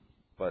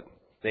 But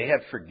they had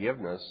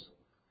forgiveness,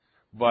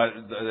 but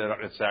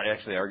it's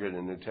actually argued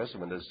in the New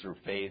Testament as through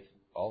faith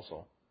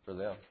also for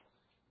them,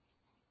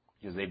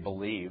 because they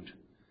believed.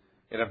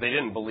 And if they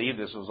didn't believe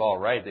this was all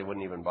right, they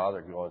wouldn't even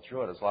bother going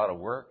through it. It's a lot of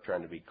work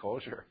trying to be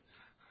kosher.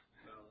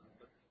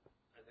 But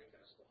I think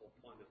that's the whole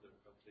point of the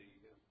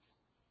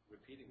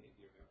repeating it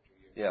year after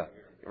year. Yeah, after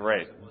year.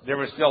 right. There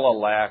was still a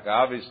lack.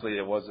 Obviously,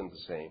 it wasn't the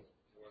same.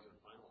 It wasn't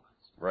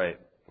finalized. Right.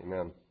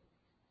 Amen.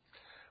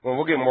 Well,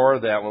 we'll get more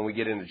of that when we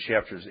get into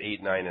chapters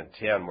 8, 9, and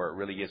 10, where it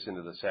really gets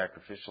into the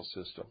sacrificial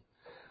system.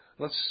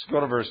 Let's go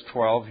to verse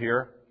 12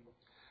 here.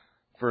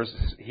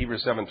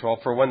 Hebrews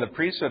 7:12. For when the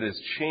priesthood is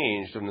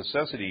changed, of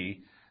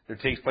necessity, there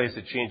takes place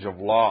a change of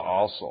law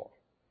also.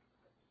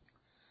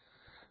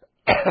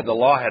 The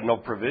law had no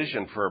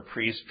provision for a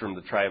priest from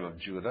the tribe of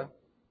Judah.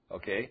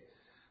 Okay?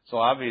 So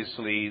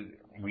obviously,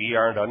 we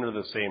aren't under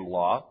the same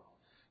law.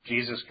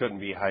 Jesus couldn't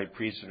be high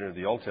priest under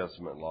the Old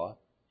Testament law.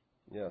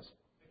 Yes.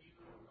 Could you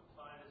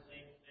apply the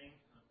same thing?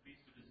 The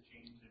priesthood is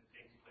changed, it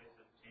takes place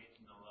a change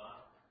in the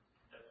law.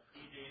 That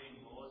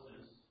predating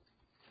Moses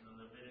in the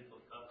Levitical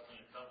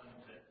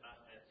covenant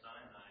at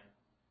Sinai,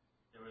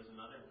 there was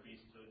another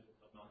priesthood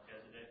of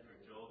Melchizedek or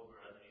Job or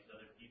these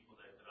other people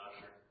that could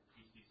offer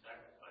priestly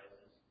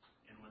sacrifices.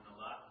 And when the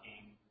law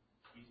came,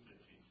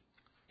 priesthood changed.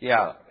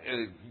 Yeah.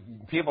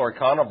 People are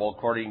accountable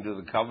according to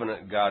the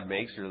covenant God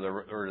makes or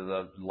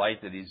the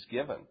light that He's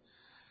given.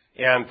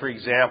 And, for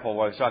example,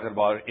 when I was talking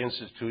about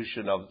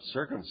institution of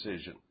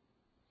circumcision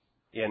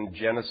in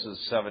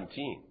Genesis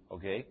 17,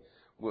 okay?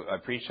 I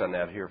preached on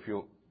that here a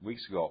few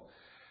weeks ago.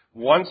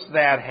 Once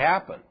that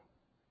happened,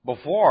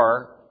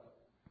 before,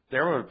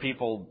 there were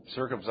people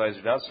circumcised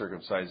or not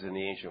circumcised in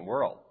the ancient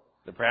world.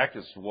 The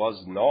practice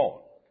was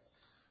known.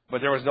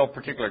 But there was no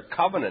particular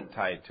covenant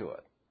tied to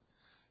it.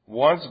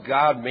 Once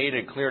God made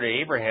it clear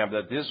to Abraham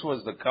that this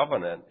was the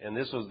covenant and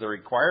this was the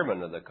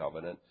requirement of the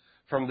covenant,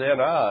 from then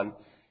on,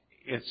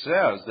 it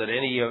says that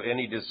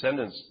any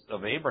descendants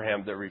of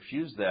Abraham that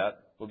refused that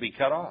would be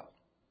cut off.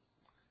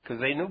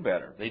 Because they knew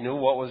better. They knew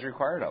what was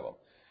required of them.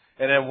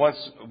 And then once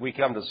we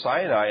come to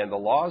Sinai and the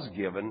law is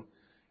given,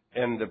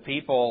 and the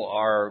people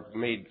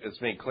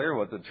it's made clear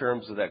what the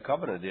terms of that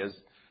covenant is,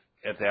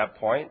 at that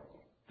point,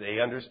 they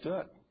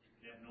understood.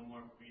 They have no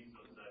more priests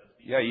outside of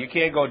Yeah, you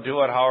can't go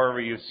do it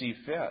however you see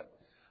fit.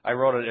 I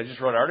just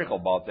wrote an article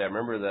about that.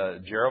 Remember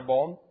the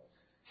Jeroboam?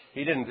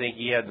 He didn't think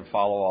he had to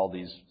follow all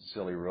these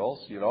silly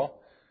rules,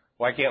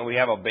 Why can't we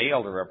have a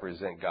Baal to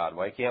represent God?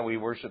 Why can't we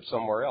worship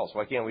somewhere else?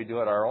 Why can't we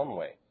do it our own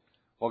way?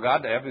 Well,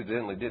 God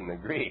evidently didn't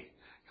agree,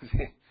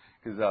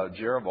 because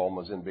Jeroboam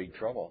was in big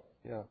trouble.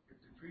 Yeah. If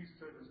the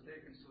priesthood was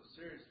taken so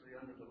seriously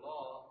under the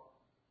law,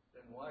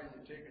 then why is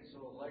it taken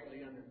so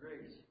lightly under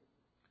grace?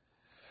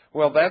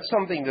 Well, that's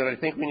something that I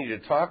think we need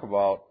to talk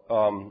about,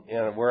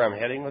 and where I'm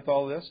heading with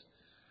all this.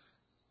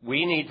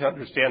 We need to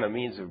understand the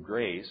means of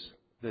grace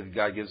that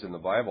God gives in the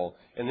Bible.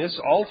 And this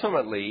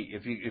ultimately,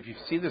 if you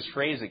see this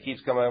phrase that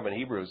keeps coming up in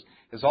Hebrews,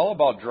 is all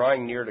about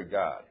drawing near to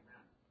God.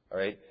 All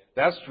right?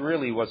 That's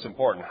really what's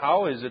important.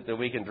 How is it that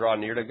we can draw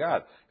near to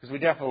God? Because we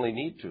definitely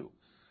need to.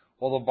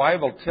 Well, the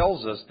Bible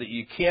tells us that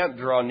you can't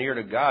draw near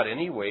to God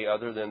any way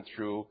other than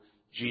through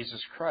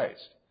Jesus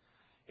Christ.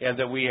 And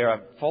that we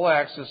have full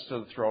access to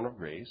the throne of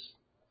grace.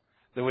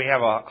 that we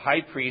have a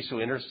high priest who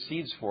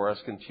intercedes for us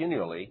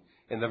continually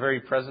in the very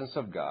presence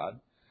of God.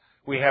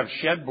 We have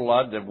shed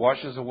blood that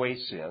washes away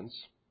sins.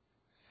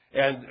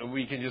 And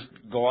we can just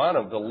go on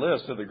of the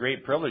list of the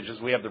great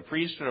privileges. We have the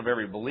priesthood of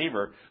every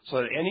believer,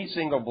 so that any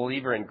single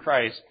believer in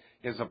Christ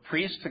is a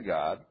priest to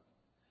God.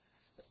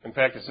 In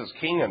fact, it says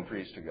king and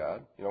priest to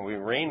God. We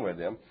reign with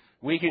him.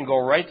 We can go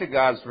right to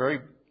God's very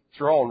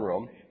throne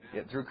room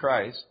through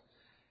Christ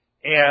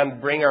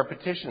and bring our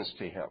petitions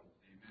to him.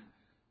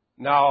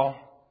 Now,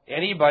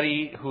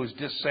 anybody who's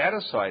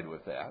dissatisfied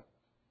with that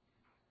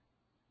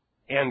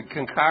and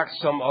concocts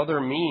some other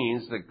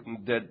means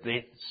that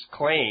they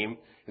claim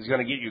is going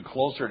to get you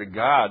closer to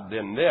God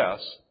than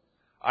this,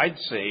 I'd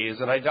say is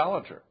an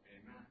idolater.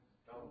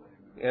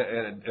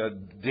 A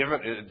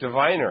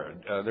diviner.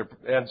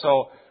 And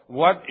so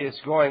what is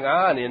going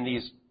on in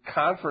these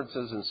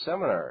conferences and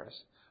seminars,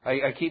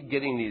 I keep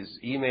getting these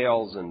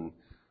emails and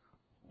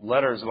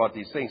letters about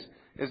these things,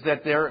 is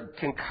that they're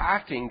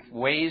concocting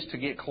ways to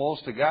get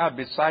close to God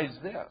besides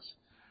this.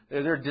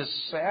 They're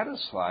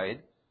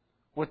dissatisfied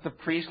with the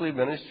priestly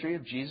ministry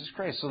of Jesus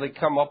Christ. So they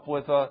come up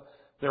with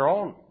their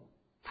own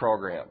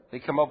program. They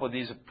come up with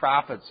these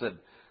prophets that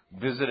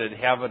visited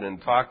heaven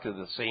and talked to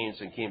the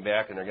saints and came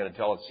back and they're going to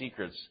tell us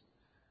secrets.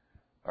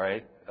 All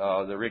right?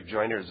 The Rick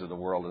Joyners of the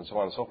world and so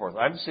on and so forth.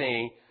 I'm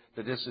saying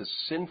that this is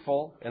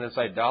sinful and it's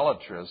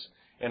idolatrous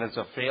and it's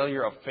a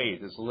failure of faith.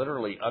 It's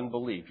literally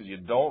unbelief because you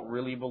don't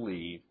really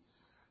believe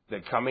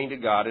that coming to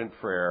God in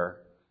prayer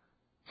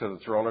to the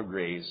throne of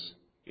grace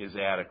is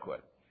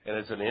adequate. And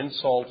it's an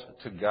insult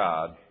to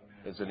God.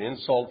 It's an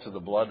insult to the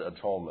blood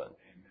atonement.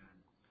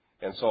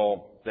 And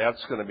so that's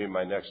going to be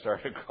my next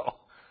article.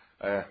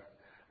 I'm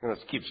going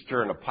to keep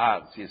stirring the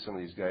pot and see if some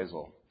of these guys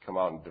will come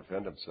out and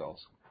defend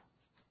themselves.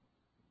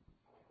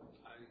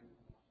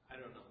 I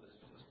don't know, this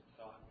is just a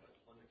thought, but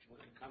when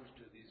it comes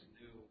to these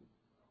new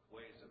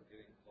ways of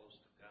getting close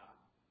to God,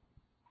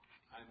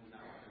 I'm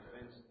not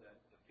convinced that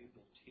the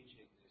people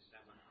teaching these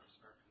seminars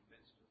are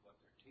convinced of what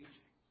they're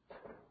teaching.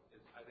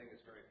 I think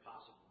it's very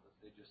possible that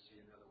they just see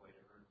another way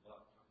to earn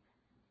blood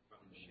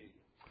from the sheep.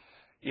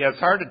 Yeah,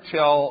 it's hard to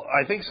tell.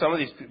 I think some of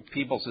these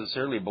people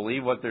sincerely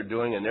believe what they're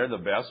doing, and they're the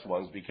best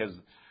ones because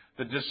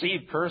the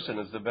deceived person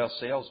is the best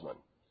salesman.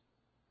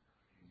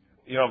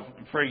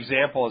 For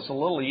example, it's a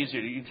little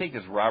easier. You take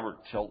this Robert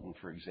Tilton,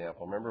 for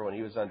example. Remember when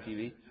he was on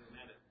TV?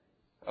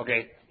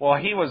 Okay. Well,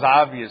 he was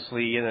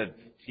obviously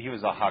he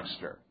was a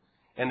huckster.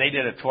 And they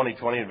did a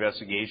 20/20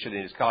 investigation,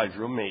 and his college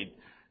roommate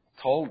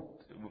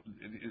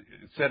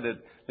said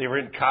that they were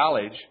in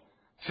college,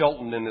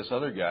 Tilton and this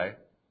other guy,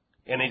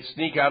 and they'd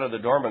sneak out of the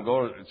dorm and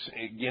go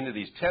into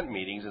these tent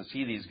meetings and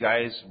see these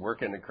guys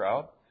work in the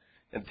crowd.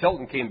 And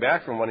Tilton came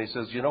back from one. He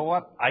says, you know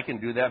what? I can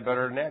do that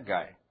better than that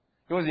guy.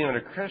 He wasn't even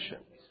a Christian.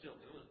 He's still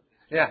doing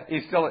it.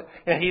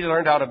 Yeah, and he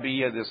learned how to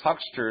be this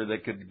huckster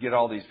that could get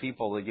all these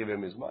people to give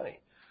him his money.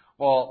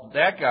 Well,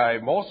 that guy,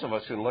 most of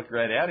us can look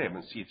right at him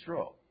and see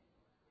through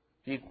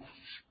him.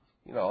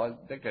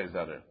 That guy's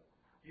not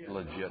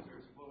legit. There's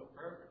full of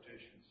prayer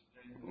petitions.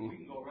 And we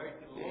can go right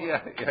to the Lord.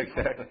 Yeah,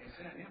 exactly.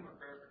 Send him a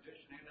prayer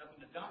petition, end up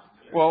in the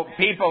dumpster. Well,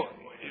 people,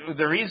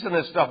 the reason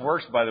this stuff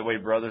works, by the way,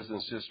 brothers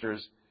and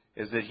sisters,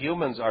 is that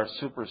humans are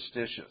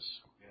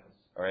superstitious.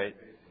 All right?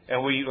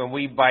 And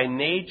we by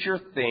nature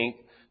think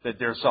that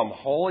there's some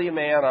holy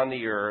man on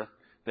the earth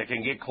that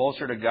can get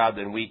closer to God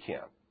than we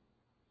can.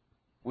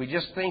 We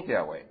just think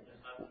that way.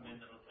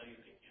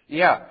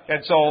 Yeah,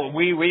 and so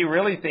we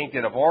really think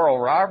that if Oral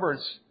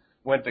Roberts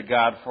went to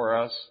God for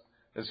us,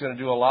 it's going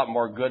to do a lot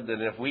more good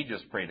than if we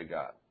just pray to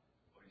God.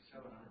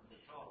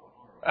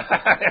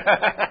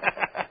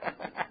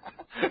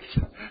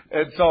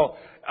 And so,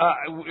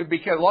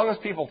 because as long as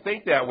people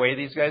think that way,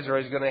 these guys are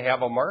always going to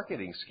have a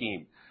marketing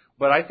scheme.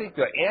 But I think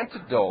the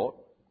antidote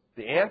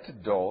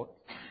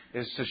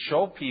is to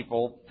show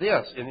people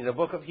this in the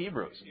book of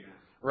Hebrews.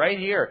 Right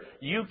here.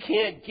 You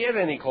can't get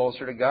any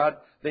closer to God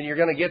than you're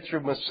going to get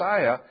through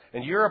Messiah.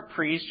 And you're a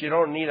priest. You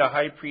don't need a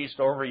high priest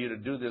over you to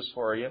do this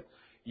for you.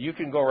 You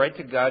can go right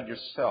to God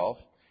yourself.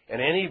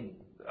 And any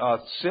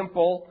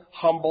simple,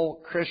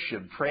 humble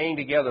Christian praying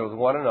together with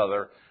one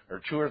another,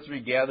 or two or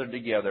three gathered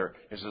together,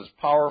 is as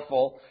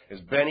powerful as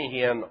Benny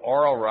Hinn,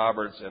 Oral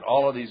Roberts, and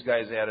all of these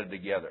guys added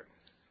together.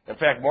 In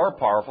fact, more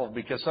powerful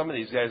because some of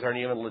these guys aren't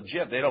even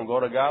legit. They don't go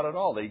to God at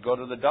all. They go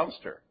to the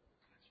dumpster.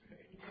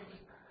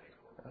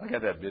 I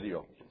got that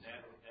video.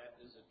 That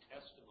is a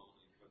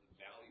testimony for the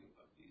value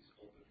of these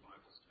open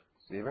Bible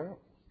studies. Amen.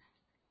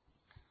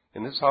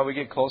 And this is how we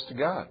get close to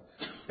God.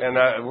 And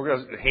we're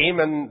going to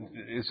Haman.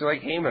 It's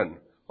like Haman.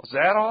 Was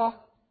that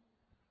all?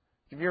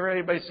 Have you ever heard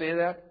anybody say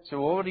that?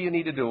 So what do you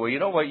need to do? Well, you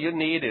know what you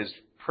need is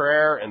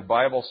prayer and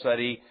Bible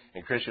study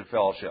and Christian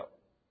fellowship.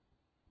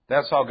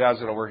 That's how God's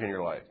going to work in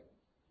your life.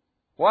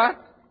 What?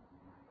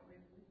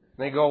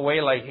 They go away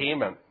like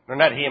Haman. Or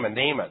not Haman,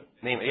 Naaman.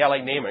 Yeah,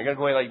 like Naaman. You're going to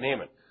go away like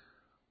Naaman.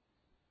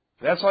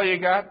 That's all you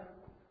got?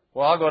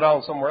 Well, I'll go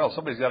down somewhere else.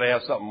 Somebody's got to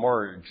have something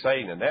more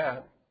exciting than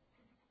that.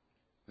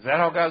 Is that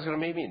how God's going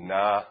to meet me?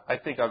 Nah, I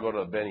think I'll go to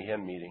a Benny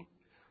Hinn meeting.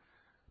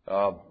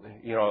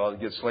 I'll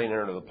get slain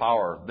under the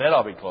power. Then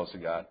I'll be close to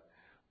God.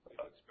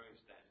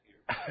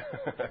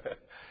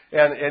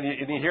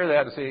 and you hear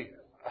that and say,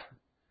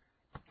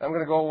 I'm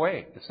going to go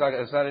away. It's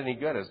not any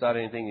good. It's not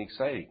anything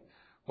exciting.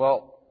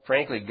 Well,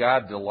 frankly,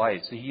 God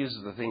delights. He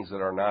uses the things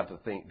that are not to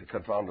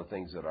confound the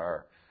things that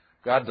are.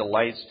 God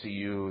delights to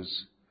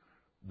use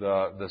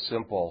the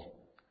simple.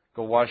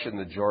 Go wash in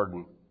the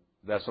Jordan.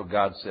 That's what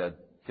God said.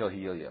 He'll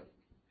heal you.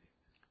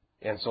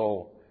 And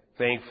so,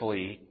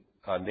 thankfully,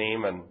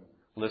 Naaman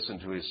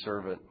listened to his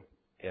servant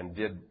and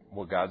did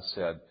what God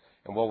said.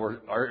 And what we're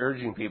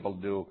urging people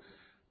to do,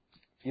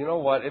 you know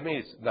what? It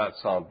may not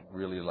sound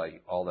really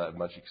like all that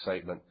much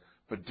excitement,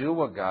 but do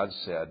what God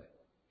said,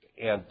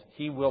 and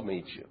He will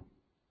meet you.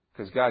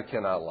 Because God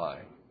cannot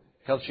lie.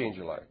 He'll change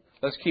your life.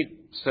 Let's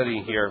keep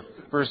studying here.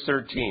 Verse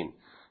 13.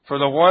 For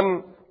the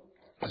one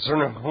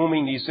concerning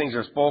whom these things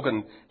are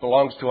spoken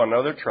belongs to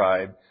another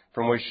tribe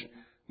from which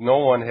no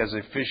one has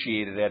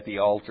officiated at the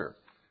altar.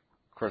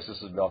 Of course,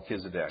 this is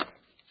Melchizedek.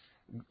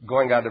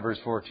 Going on to verse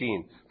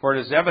 14. For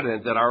it is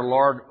evident that our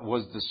Lord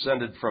was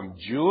descended from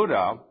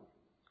Judah,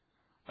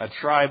 a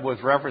tribe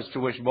with reference to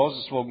which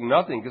Moses spoke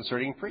nothing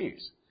concerning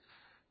priests.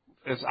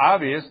 It's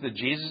obvious that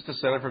Jesus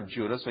descended from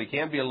Judah, so he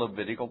can't be a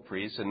Levitical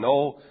priest, and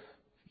no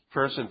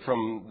person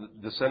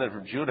descended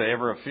from Judah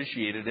ever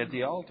officiated at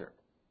the altar.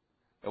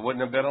 It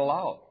wouldn't have been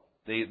allowed.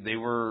 They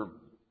were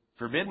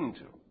forbidden to.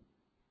 And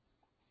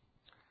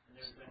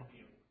there's been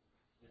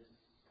this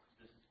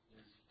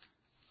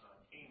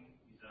king,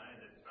 Uzziah,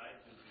 that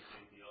tried to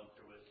officiate the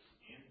altar with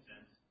the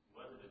incense. He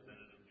was a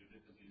descendant of Judah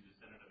because he was a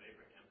descendant of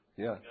Abraham.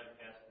 Yeah. God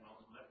cast him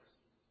out with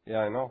leprosy.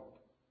 Yeah, I know.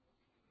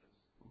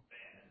 It's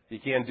bad. He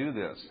can't do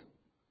this.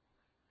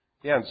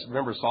 Yeah, and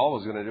remember Saul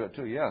was going to do it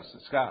too. Yes,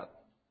 Scott.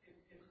 If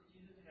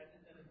Jesus had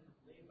descended from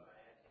Levi,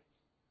 I think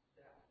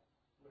that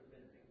would have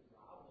been a big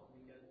problem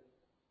because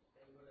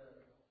they would have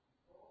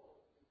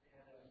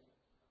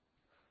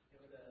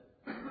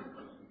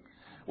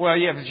Well,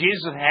 yeah, if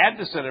Jesus had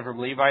descended from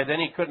Levi, then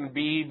he couldn't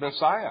be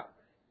Messiah.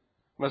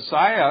 In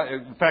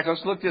fact,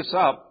 let's look this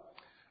up.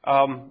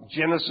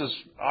 Genesis,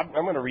 I'm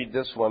going to read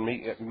this one.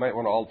 You might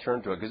want to all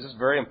turn to it because it's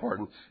very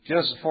important.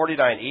 Genesis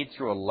 49, 8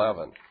 through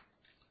 11.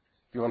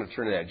 If you want to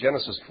turn to that.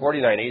 Genesis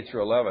 49, 8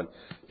 through 11.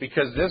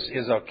 Because this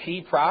is a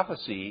key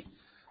prophecy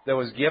that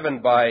was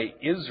given by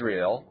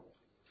Israel,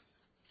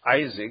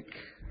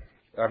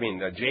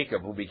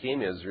 Jacob, who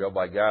became Israel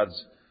by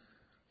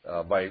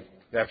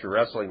after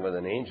wrestling with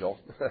an angel.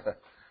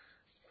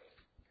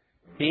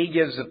 He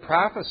gives a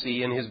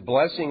prophecy in his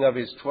blessing of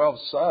his 12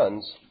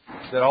 sons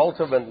that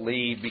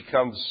ultimately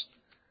becomes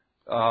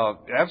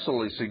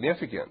absolutely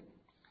significant.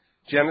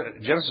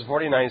 Genesis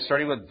 49,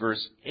 starting with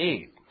verse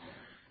 8.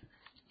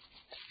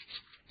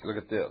 Look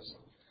at this.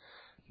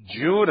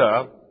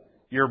 Judah,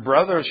 your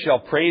brothers shall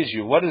praise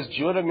you. What does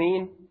Judah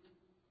mean?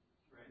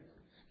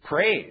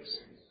 Praise.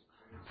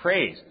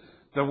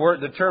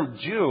 The term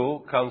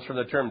Jew comes from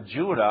the term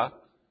Judah,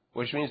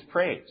 which means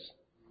praise.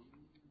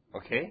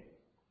 Okay?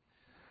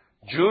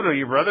 Judah,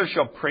 your brothers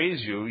shall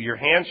praise you. Your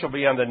hand shall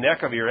be on the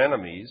neck of your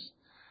enemies.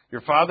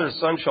 Your father's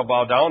son shall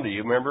bow down to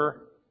you.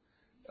 Remember,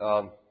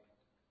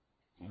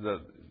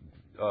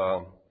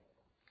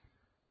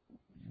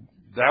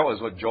 that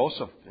was what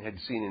Joseph had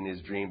seen in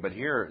his dream, but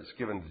here it's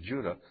given to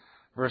Judah.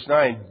 Verse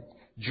 9,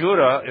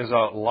 Judah is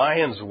a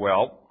lion's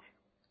whelp.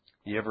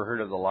 You ever heard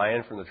of the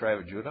lion from the tribe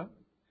of Judah?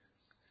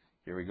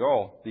 Here we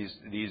go. These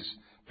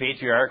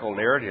patriarchal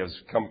narratives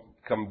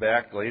come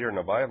back later in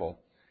the Bible,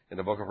 in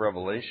the book of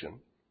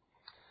Revelation.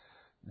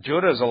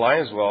 Judah is a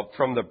lion's whelp.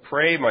 From the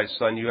prey, my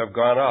son, you have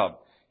gone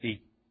up. He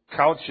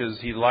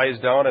lies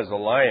down as a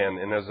lion,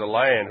 and as a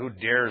lion, who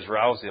dares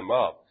rouse him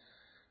up?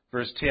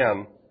 Verse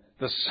 10,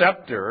 the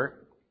scepter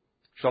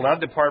shall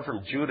not depart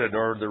from Judah,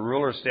 nor the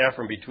ruler's staff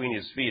from between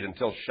his feet,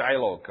 until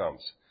Shiloh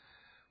comes.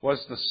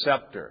 What's the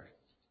scepter?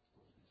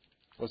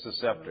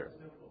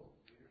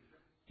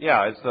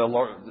 Yeah, it's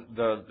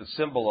the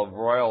symbol of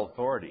royal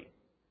authority.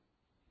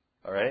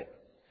 All right?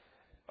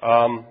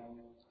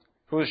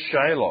 Who's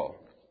Shiloh?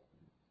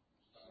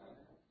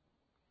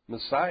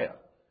 Messiah.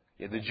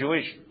 Yeah, the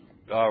Jewish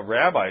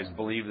rabbis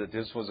believed that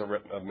this was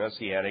a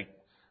messianic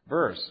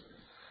verse.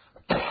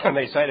 And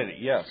they cited it,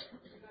 yes.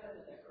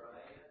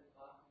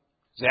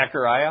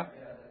 Zechariah?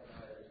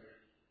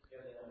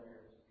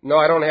 No,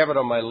 I don't have it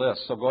on my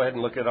list, so go ahead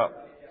and look it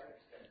up.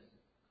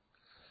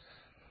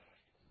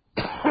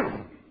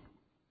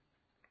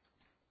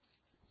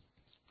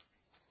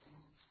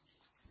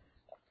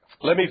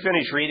 Let me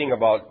finish reading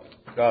about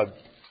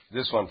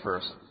this one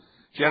first.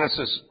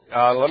 Genesis,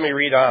 let me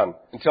read on.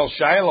 Until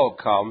Shiloh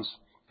comes,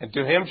 and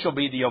to him shall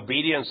be the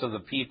obedience of the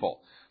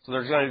people. So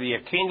there's going to be a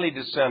kingly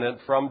descendant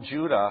from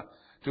Judah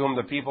to whom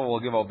the people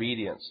will give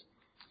obedience.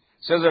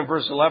 It says in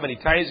verse 11, he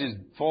ties his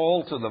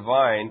foal to the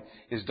vine,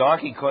 his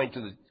donkey colt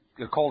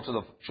to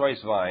the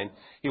choice vine.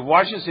 He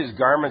washes his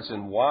garments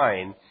in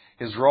wine,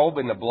 his robe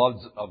in the blood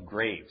of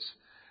grapes.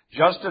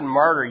 Justin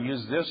Martyr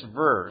used this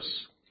verse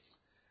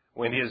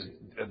when his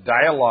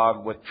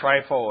dialogue with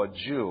Trypho, a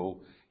Jew.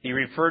 He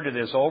referred to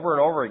this over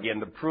and over again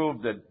to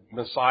prove that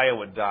Messiah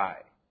would die.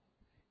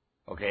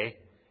 Okay?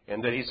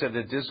 And then he said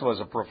that this was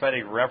a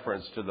prophetic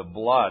reference to the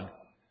blood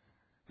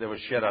that was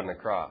shed on the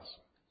cross.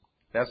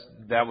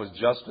 That was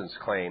Justin's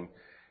claim.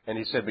 And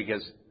he said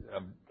because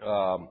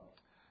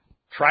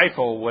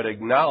Trypho would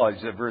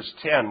acknowledge that verse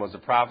 10 was a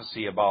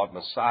prophecy about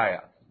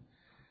Messiah.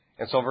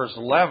 And so verse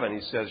 11,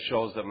 he says,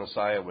 shows that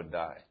Messiah would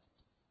die.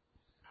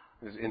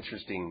 It was an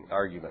interesting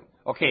argument.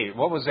 Okay,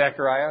 what was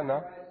Zechariah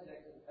now?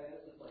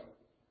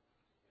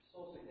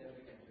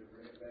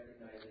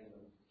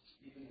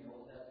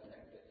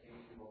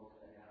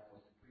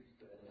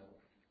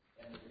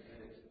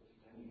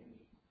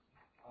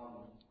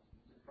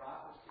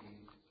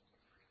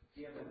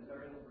 Given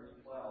starting in verse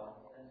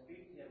 12, and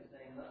speak to him,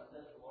 saying, Thus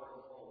says the Lord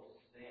of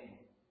hosts, saying,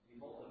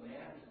 Behold, the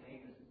man whose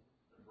name is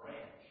the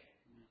branch.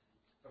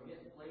 From his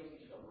place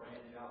he shall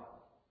branch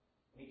out.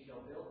 And he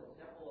shall build the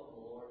temple of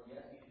the Lord.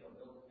 Yes, he shall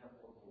build the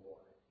temple of the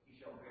Lord. He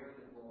shall bear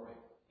the glory,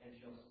 and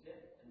shall sit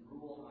and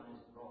rule on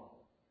his throne.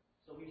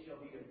 So he shall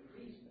be a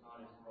priest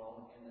on his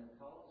throne, and the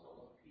council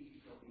of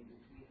peace shall be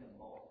between them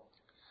both.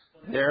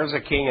 So there's a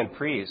king and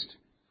priest.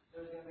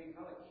 There's going to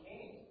become a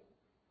king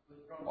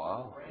who's from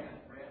Wow. the branch.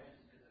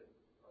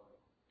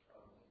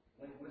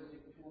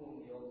 Linguistic tool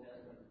in the Old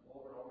Testament,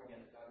 over and over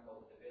again, it's talking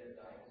about the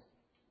Davidic dynasty.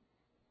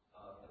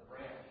 The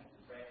branch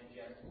of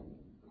Jesse,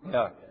 the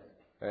Yeah.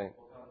 Jesse, Right.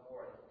 will come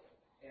forth.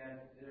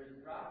 And there's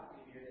a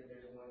prophecy here that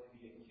there's going to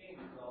be a king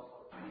who's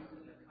also a priest,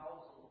 and the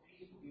council of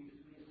peace will be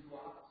between the two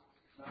opposites.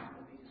 It's not going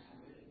to be this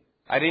division.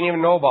 I didn't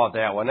even know about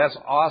that one. That's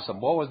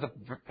awesome. What was the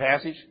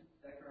passage?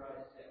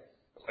 Zechariah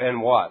 6. And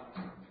what?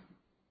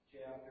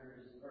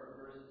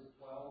 Verses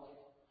 12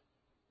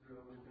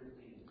 through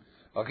 13.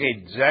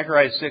 Okay,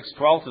 Zechariah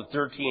 6:12 to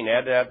 13.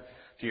 Add that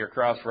to your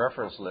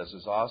cross-reference list.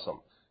 It's awesome.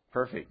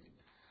 Perfect.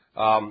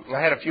 I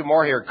had a few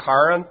more here.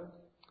 Karen,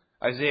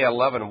 Isaiah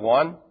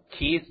 11:1.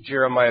 Keith,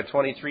 Jeremiah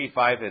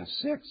 23:5 and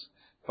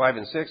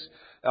 6.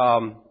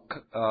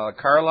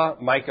 Carla,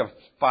 Micah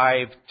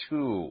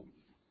 5:2.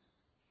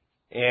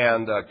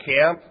 And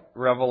Camp,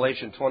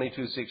 Revelation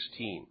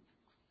 22:16.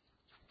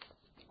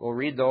 We'll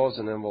read those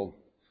and then we'll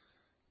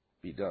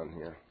be done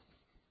here.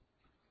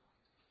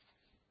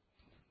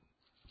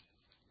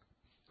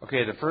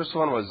 Okay, the first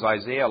one was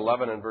Isaiah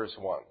 11 and verse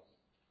 1.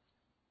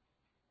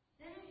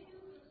 Then a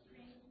shoot will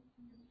spring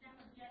from the stem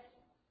of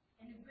Jesse,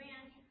 and a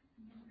branch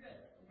from his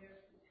roots will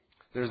bear fruit.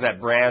 There's that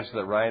branch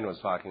that Ryan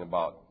was talking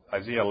about.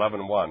 Isaiah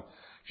 11:1.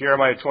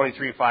 Jeremiah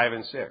 23:5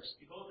 and 6.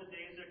 Behold, the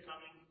days are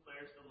coming,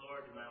 declares the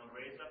Lord, and I will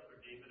raise up for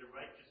David a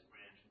righteous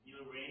branch, and he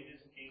will reign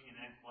as king and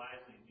act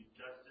wisely and do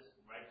justice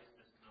and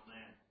righteousness in the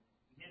land.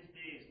 In his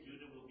days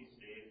Judah will be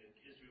saved, and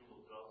Israel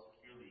will dwell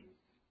securely.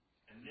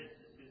 And this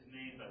is his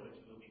name by which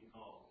he will be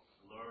called,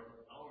 the Lord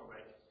our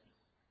righteousness.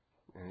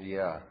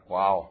 Yeah,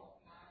 wow.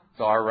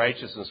 So our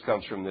righteousness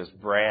comes from this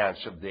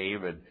branch of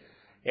David.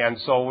 And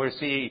so we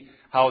see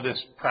how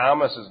this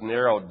promise is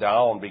narrowed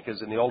down,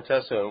 because in the Old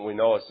Testament we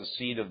know it's the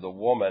seed of the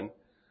woman.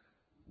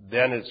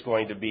 Then it's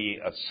going to be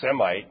a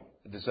Semite,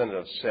 a descendant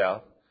of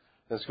Seth.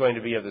 Then it's going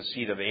to be of the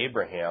seed of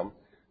Abraham.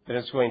 Then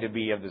it's going to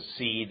be of the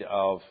seed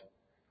of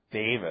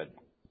David.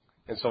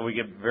 And so we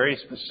get very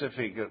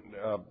specific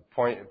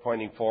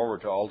pointing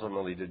forward to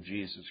ultimately to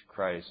Jesus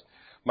Christ.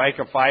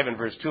 Micah 5 and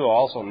verse 2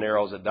 also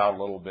narrows it down a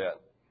little bit.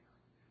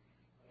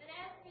 But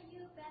as for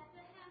you,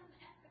 Bethlehem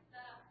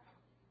Ephrathah,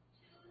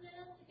 too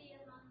little to be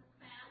among the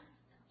clans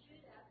of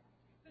Judah,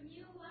 from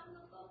you one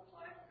will go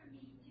forth for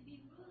me to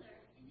be ruler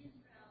in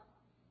Israel.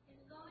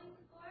 His goings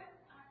forth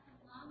are from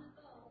long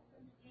ago,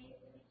 from the days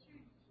of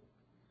eternity.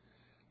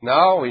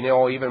 Now we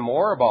know even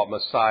more about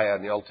Messiah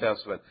in the Old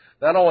Testament.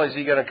 Not only is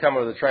he going to come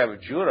from the tribe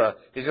of Judah,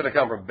 he's going to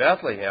come from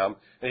Bethlehem.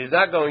 And he's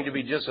not going to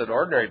be just an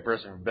ordinary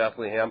person from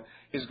Bethlehem.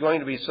 He's going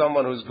to be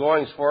someone whose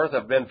goings forth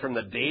have been from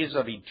the days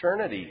of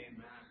eternity.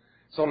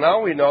 So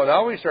now we know,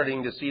 now we're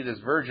starting to see this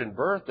virgin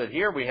birth, that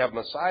here we have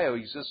Messiah who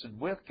existed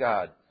with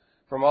God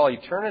from all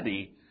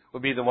eternity,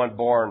 would be the one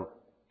born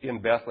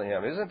in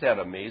Bethlehem. Isn't that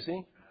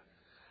amazing?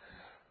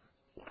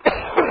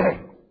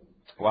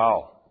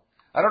 Wow.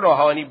 I don't know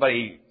how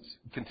anybody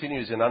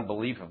continues in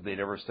unbelief if they'd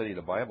ever studied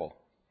the Bible.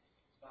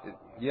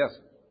 Yes.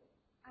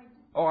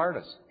 Oh,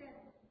 Artis.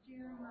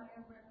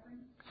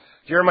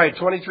 Jeremiah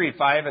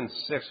 23:5 and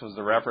 6 was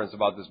the reference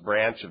about this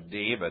branch of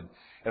David.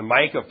 And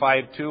Micah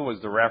 5:2 was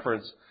the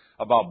reference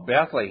about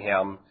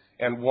Bethlehem,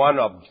 and one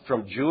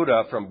from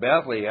Judah, from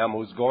Bethlehem,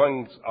 whose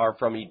goings are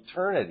from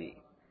eternity.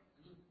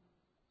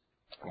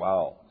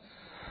 Wow.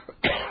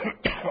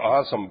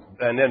 Awesome.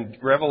 And then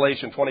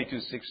Revelation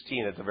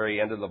 22:16 at the very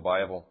end of the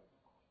Bible.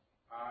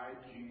 I,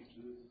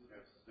 Jesus,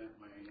 have sent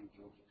my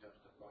angel to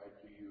testify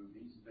to you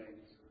these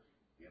things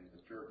in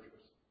the churches.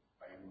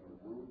 I am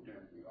the root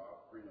and the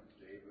offspring of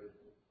David,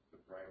 the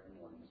bright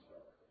morning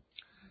star.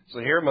 So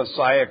here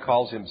Messiah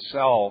calls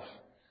himself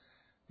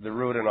the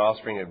root and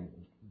offspring of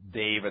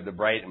David, the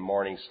bright and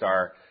morning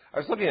star. I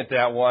was looking at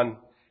that one,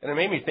 and it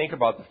made me think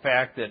about the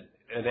fact that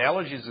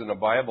analogies in the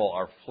Bible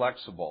are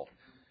flexible.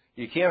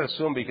 You can't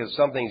assume because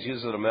something's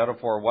used as a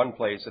metaphor one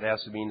place, it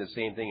has to mean the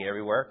same thing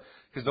everywhere.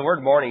 Because the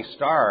word morning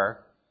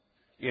star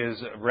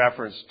is a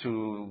reference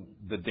to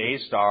the day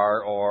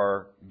star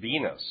or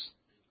Venus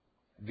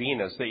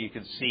that you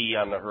can see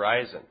on the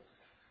horizon.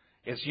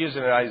 It's used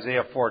in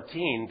Isaiah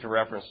 14 to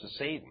reference to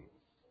Satan.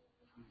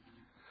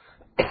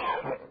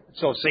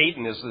 So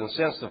Satan is, in a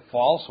sense, the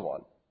false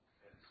one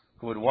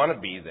who would want to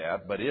be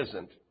that, but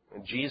isn't.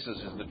 And Jesus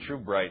is the true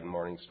bright and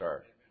morning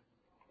star.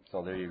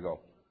 So there you go.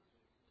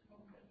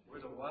 We're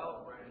the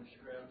wild branch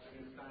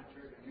grafted in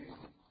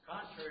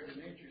contrary to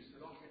nature, so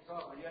don't get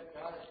caught. But yet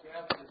God has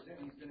grafted us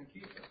in, He's going to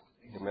keep us.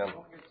 Amen.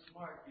 Don't get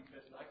smart,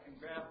 because I can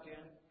graft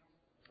in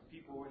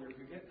people when they're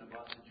forgetting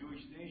about the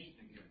Jewish nation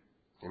again.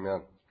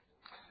 Amen.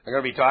 I'm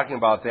going to be talking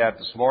about that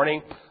this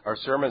morning. Our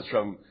sermon's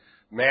from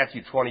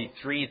Matthew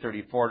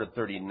 23:34 to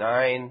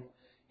 39,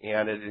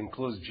 and it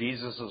includes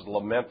Jesus'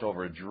 lament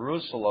over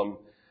Jerusalem.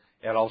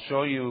 And I'll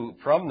show you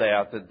from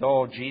that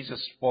though Jesus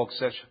spoke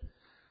such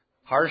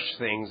harsh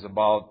things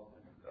about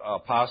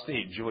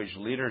apostate Jewish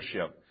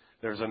leadership,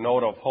 there's a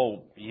note of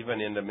hope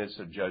even in the midst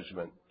of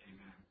judgment.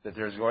 That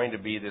there's going to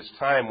be this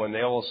time when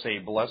they will say,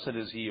 "Blessed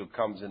is he who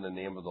comes in the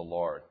name of the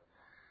Lord."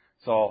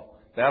 So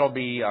that'll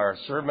be our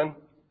sermon,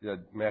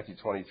 Matthew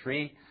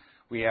 23.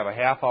 We have a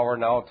half hour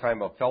now,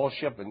 time of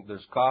fellowship, and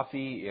there's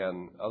coffee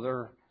and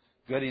other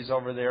goodies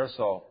over there.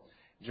 So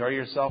enjoy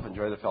yourself,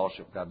 enjoy the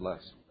fellowship. God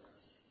bless.